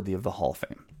is worthy of the Hall of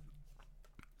Fame.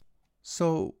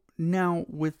 So now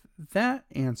with that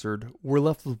answered, we're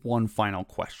left with one final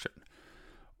question.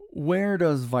 Where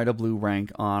does Vida Blue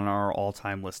rank on our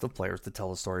all-time list of players to tell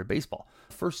the story of baseball?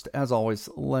 First, as always,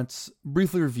 let's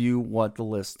briefly review what the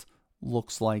list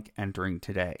looks like entering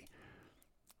today.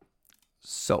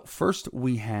 So first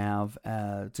we have,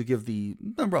 to give the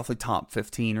roughly top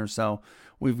 15 or so,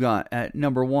 we've got at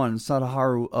number 1,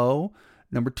 Sadaharu Oh,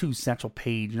 number 2, Satchel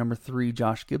Paige, number 3,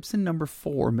 Josh Gibson, number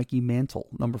 4, Mickey Mantle,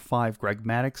 number 5, Greg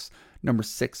Maddux, number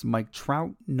 6, Mike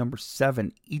Trout, number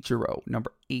 7, Ichiro,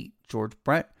 number 8, George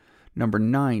Brett, number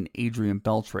 9, Adrian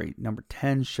Beltre, number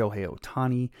 10, Shohei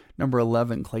Ohtani, number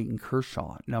 11, Clayton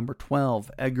Kershaw, number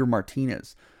 12, Edgar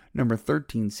Martinez, number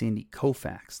 13, Sandy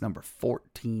Koufax, number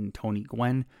 14, Tony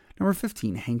Gwynn, number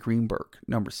 15, Hank Greenberg,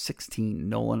 number 16,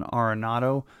 Nolan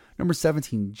Arenado, number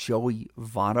 17, Joey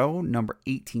Votto, number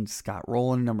 18, Scott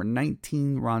Rowland, number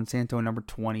 19, Ron Santo, number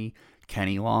 20,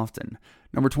 Kenny Lofton.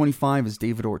 Number 25 is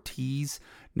David Ortiz,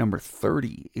 number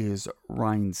 30 is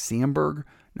Ryan Sandberg,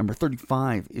 number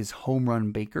 35 is Home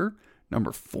Run Baker,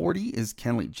 number 40 is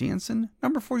Kenley Jansen,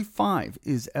 number 45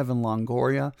 is Evan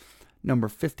Longoria, number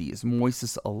 50 is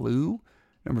Moises Alou.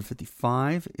 Number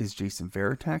 55 is Jason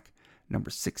Varitek. Number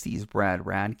 60 is Brad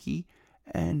Radke.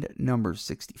 And number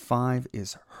 65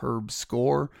 is Herb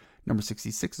Score. Number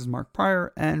 66 is Mark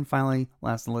Pryor. And finally,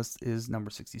 last on the list is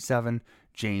number 67,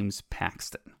 James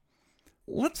Paxton.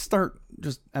 Let's start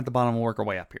just at the bottom and work our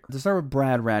way up here. To start with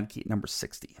Brad Radke, number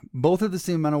 60. Both have the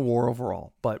same amount of WAR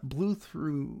overall, but blew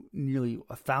through nearly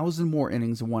 1,000 more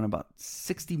innings and won about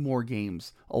 60 more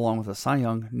games, along with a Cy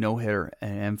Young, no-hitter,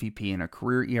 and MVP, and a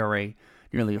career ERA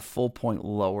nearly a full point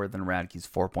lower than Radke's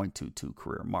 4.22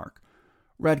 career mark.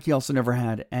 Radke also never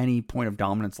had any point of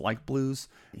dominance like Blue's.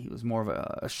 He was more of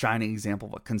a shining example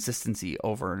of what consistency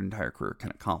over an entire career can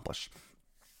accomplish.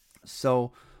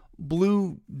 So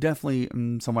Blue definitely,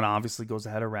 somewhat obviously, goes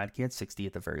ahead of Radke at 60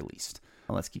 at the very least.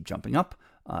 Now let's keep jumping up.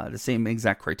 The same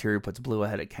exact criteria puts Blue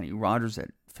ahead of Kenny Rogers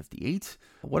at 58.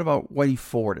 What about Whitey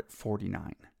Ford at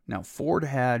 49? Now, Ford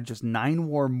had just 9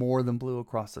 WAR more than Blue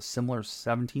across a similar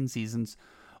 17 seasons.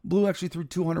 Blue actually threw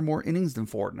 200 more innings than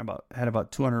Ford and had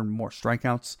about 200 more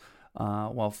strikeouts,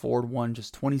 while Ford won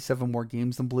just 27 more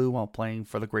games than Blue while playing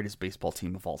for the greatest baseball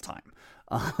team of all time.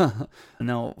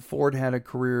 Now, Ford had a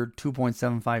career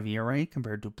 2.75 ERA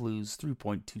compared to Blue's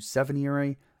 3.27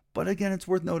 ERA, but again, it's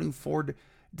worth noting Ford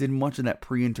did much of that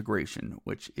pre-integration,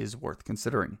 which is worth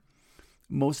considering.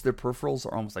 Most of their peripherals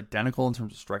are almost identical in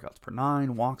terms of strikeouts per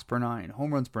 9, walks per 9,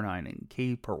 home runs per 9, and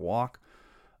K per walk.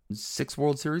 6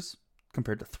 World Series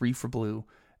compared to 3 for Blue,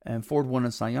 and Ford won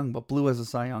a Cy Young, but Blue has a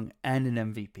Cy Young and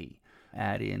an MVP.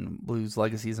 Add in Blue's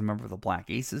legacy as a member of the Black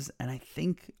Aces, and I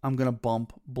think I'm going to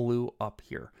bump Blue up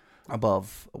here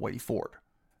above Whitey Ford.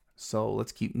 So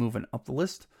let's keep moving up the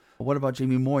list. What about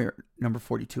Jamie Moyer, number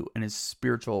 42, and his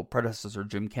spiritual predecessor,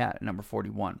 Jim Katt, at number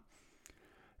 41?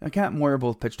 Now, Katt and Moyer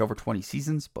both pitched over 20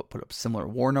 seasons, but put up similar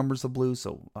WAR numbers to Blue,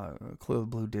 so clearly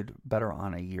Blue did better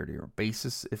on a year-to-year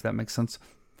basis, if that makes sense.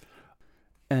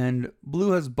 And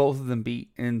Blue has both of them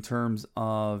beat in terms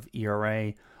of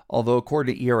ERA, although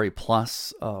according to ERA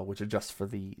Plus, which adjusts for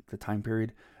the time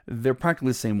period, they're practically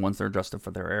the same once they're adjusted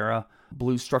for their era.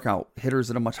 Blue struck out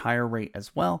hitters at a much higher rate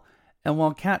as well, and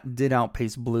while Katt did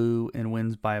outpace Blue in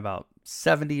wins by about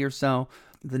 70 or so,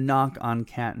 the knock on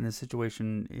Katt in this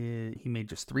situation, he made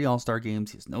just 3 All-Star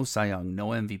games. He has no Cy Young, no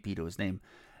MVP to his name.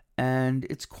 And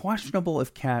it's questionable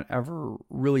if Katt ever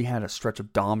really had a stretch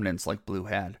of dominance like Blue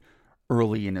had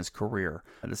early in his career.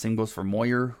 The same goes for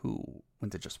Moyer, who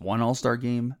went to just 1 All-Star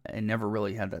game and never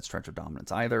really had that stretch of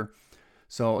dominance either.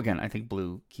 So again, I think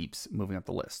Blue keeps moving up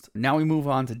the list. Now we move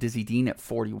on to Dizzy Dean at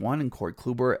 41 and Corey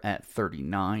Kluber at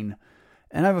 39.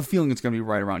 And I have a feeling it's going to be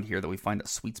right around here that we find a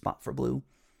sweet spot for Blue.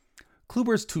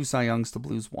 Kluber has 2 Cy Youngs to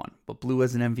Blue's 1, but Blue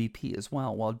has an MVP as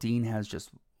well, while Dean has just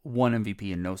 1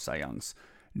 MVP and no Cy Youngs.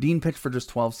 Dean pitched for just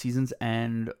 12 seasons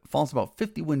and falls about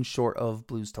 50 wins short of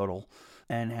Blue's total,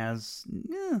 and has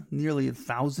nearly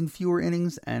 1,000 fewer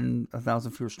innings and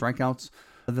 1,000 fewer strikeouts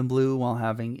than Blue, while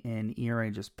having an ERA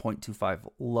just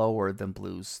 0.25 lower than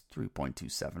Blue's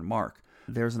 3.27 mark.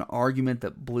 There's an argument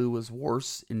that Blue was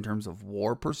worse in terms of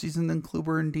WAR per season than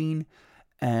Kluber and Dean,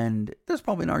 and there's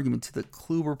probably an argument too that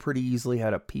Kluber pretty easily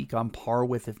had a peak on par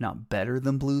with, if not better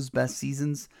than, Blue's best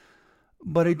seasons.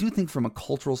 But I do think from a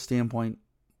cultural standpoint,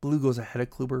 Blue goes ahead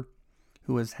of Kluber,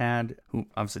 who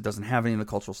obviously doesn't have any of the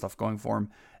cultural stuff going for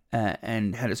him,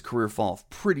 and had his career fall off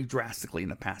pretty drastically in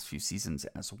the past few seasons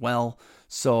as well.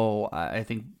 So I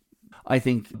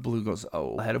think Blue goes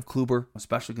ahead of Kluber,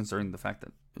 especially considering the fact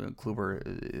that Kluber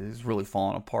is really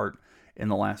fallen apart in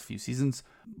the last few seasons.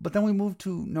 But then we move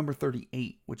to number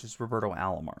 38, which is Roberto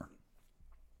Alomar.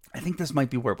 I think this might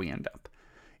be where we end up.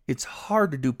 It's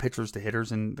hard to do pitchers to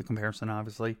hitters in the comparison,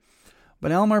 obviously,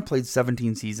 but Alomar played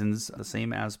 17 seasons, the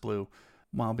same as Blue,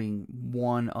 while being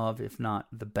one of, if not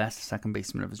the best second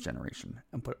baseman of his generation,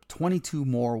 and put up 22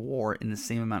 more WAR in the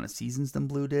same amount of seasons than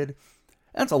Blue did.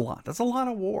 That's a lot. That's a lot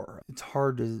of WAR. It's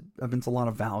hard to, it's a lot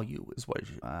of value, is what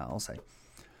I'll say.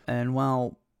 And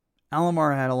while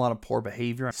Alomar had a lot of poor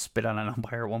behavior, I spit on an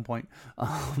umpire at one point,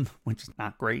 which is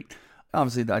not great.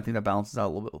 Obviously, I think that balances out a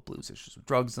little bit with Blue's issues with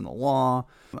drugs and the law.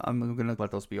 I'm going to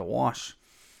let those be a wash.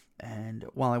 And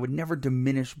while I would never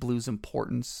diminish Blue's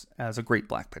importance as a great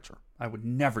black pitcher, I would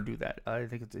never do that. I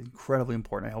think it's incredibly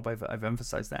important. I hope I've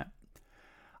emphasized that.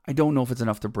 I don't know if it's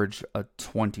enough to bridge a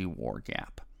 20 WAR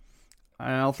gap.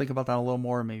 I'll think about that a little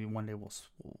more. Maybe one day we'll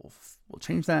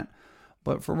change that.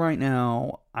 But for right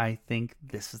now, I think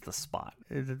this is the spot.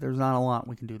 There's not a lot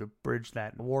we can do to bridge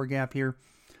that WAR gap here.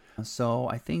 So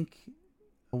I think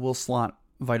we'll slot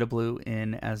Vida Blue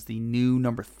in as the new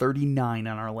number 39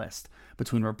 on our list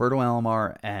between Roberto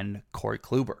Alomar and Corey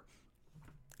Kluber.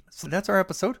 So that's our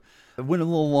episode. It went a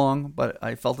little long, but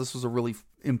I felt this was a really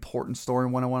important story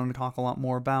and one I wanted to talk a lot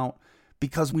more about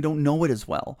because we don't know it as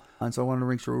well. And so I wanted to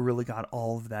make sure we really got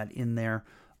all of that in there.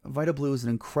 Vida Blue is an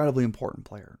incredibly important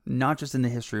player, not just in the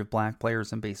history of black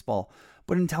players in baseball,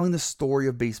 but in telling the story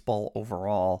of baseball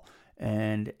overall.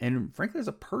 And frankly, as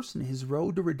a person, his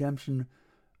road to redemption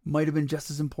might have been just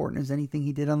as important as anything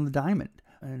he did on the diamond.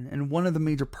 And one of the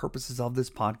major purposes of this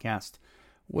podcast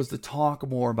was to talk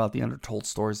more about the undertold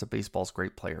stories of baseball's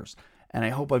great players. And I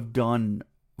hope I've done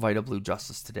Vida Blue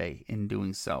justice today in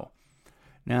doing so.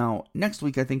 Now, next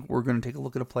week, I think we're going to take a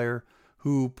look at a player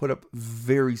who put up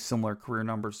very similar career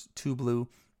numbers to Blue,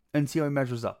 and see how he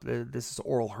measures up. This is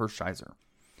Oral Hershiser.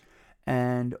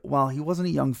 And while he wasn't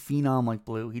a young phenom like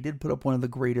Blue, he did put up one of the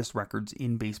greatest records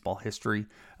in baseball history.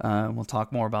 We'll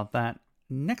talk more about that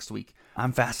next week.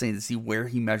 I'm fascinated to see where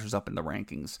he measures up in the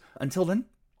rankings. Until then,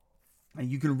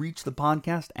 you can reach the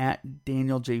podcast at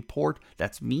Daniel J. Port.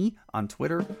 That's me on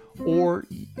Twitter. Or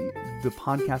the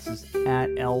podcast is at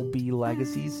LB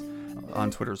Legacies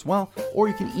on Twitter as well. Or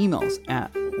you can email us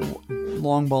at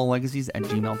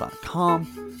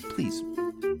longballlegacies@gmail.com. Please,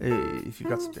 if you've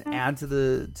got something to add to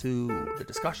the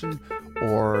discussion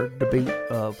or debate,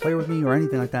 play with me or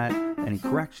anything like that, any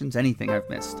corrections, anything I've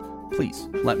missed, please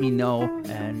let me know,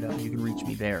 and you can reach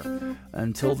me there.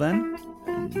 Until then,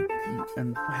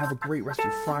 and have a great rest of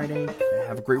your Friday,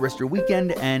 have a great rest of your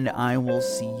weekend, and I will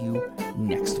see you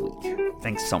next week.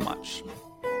 Thanks so much.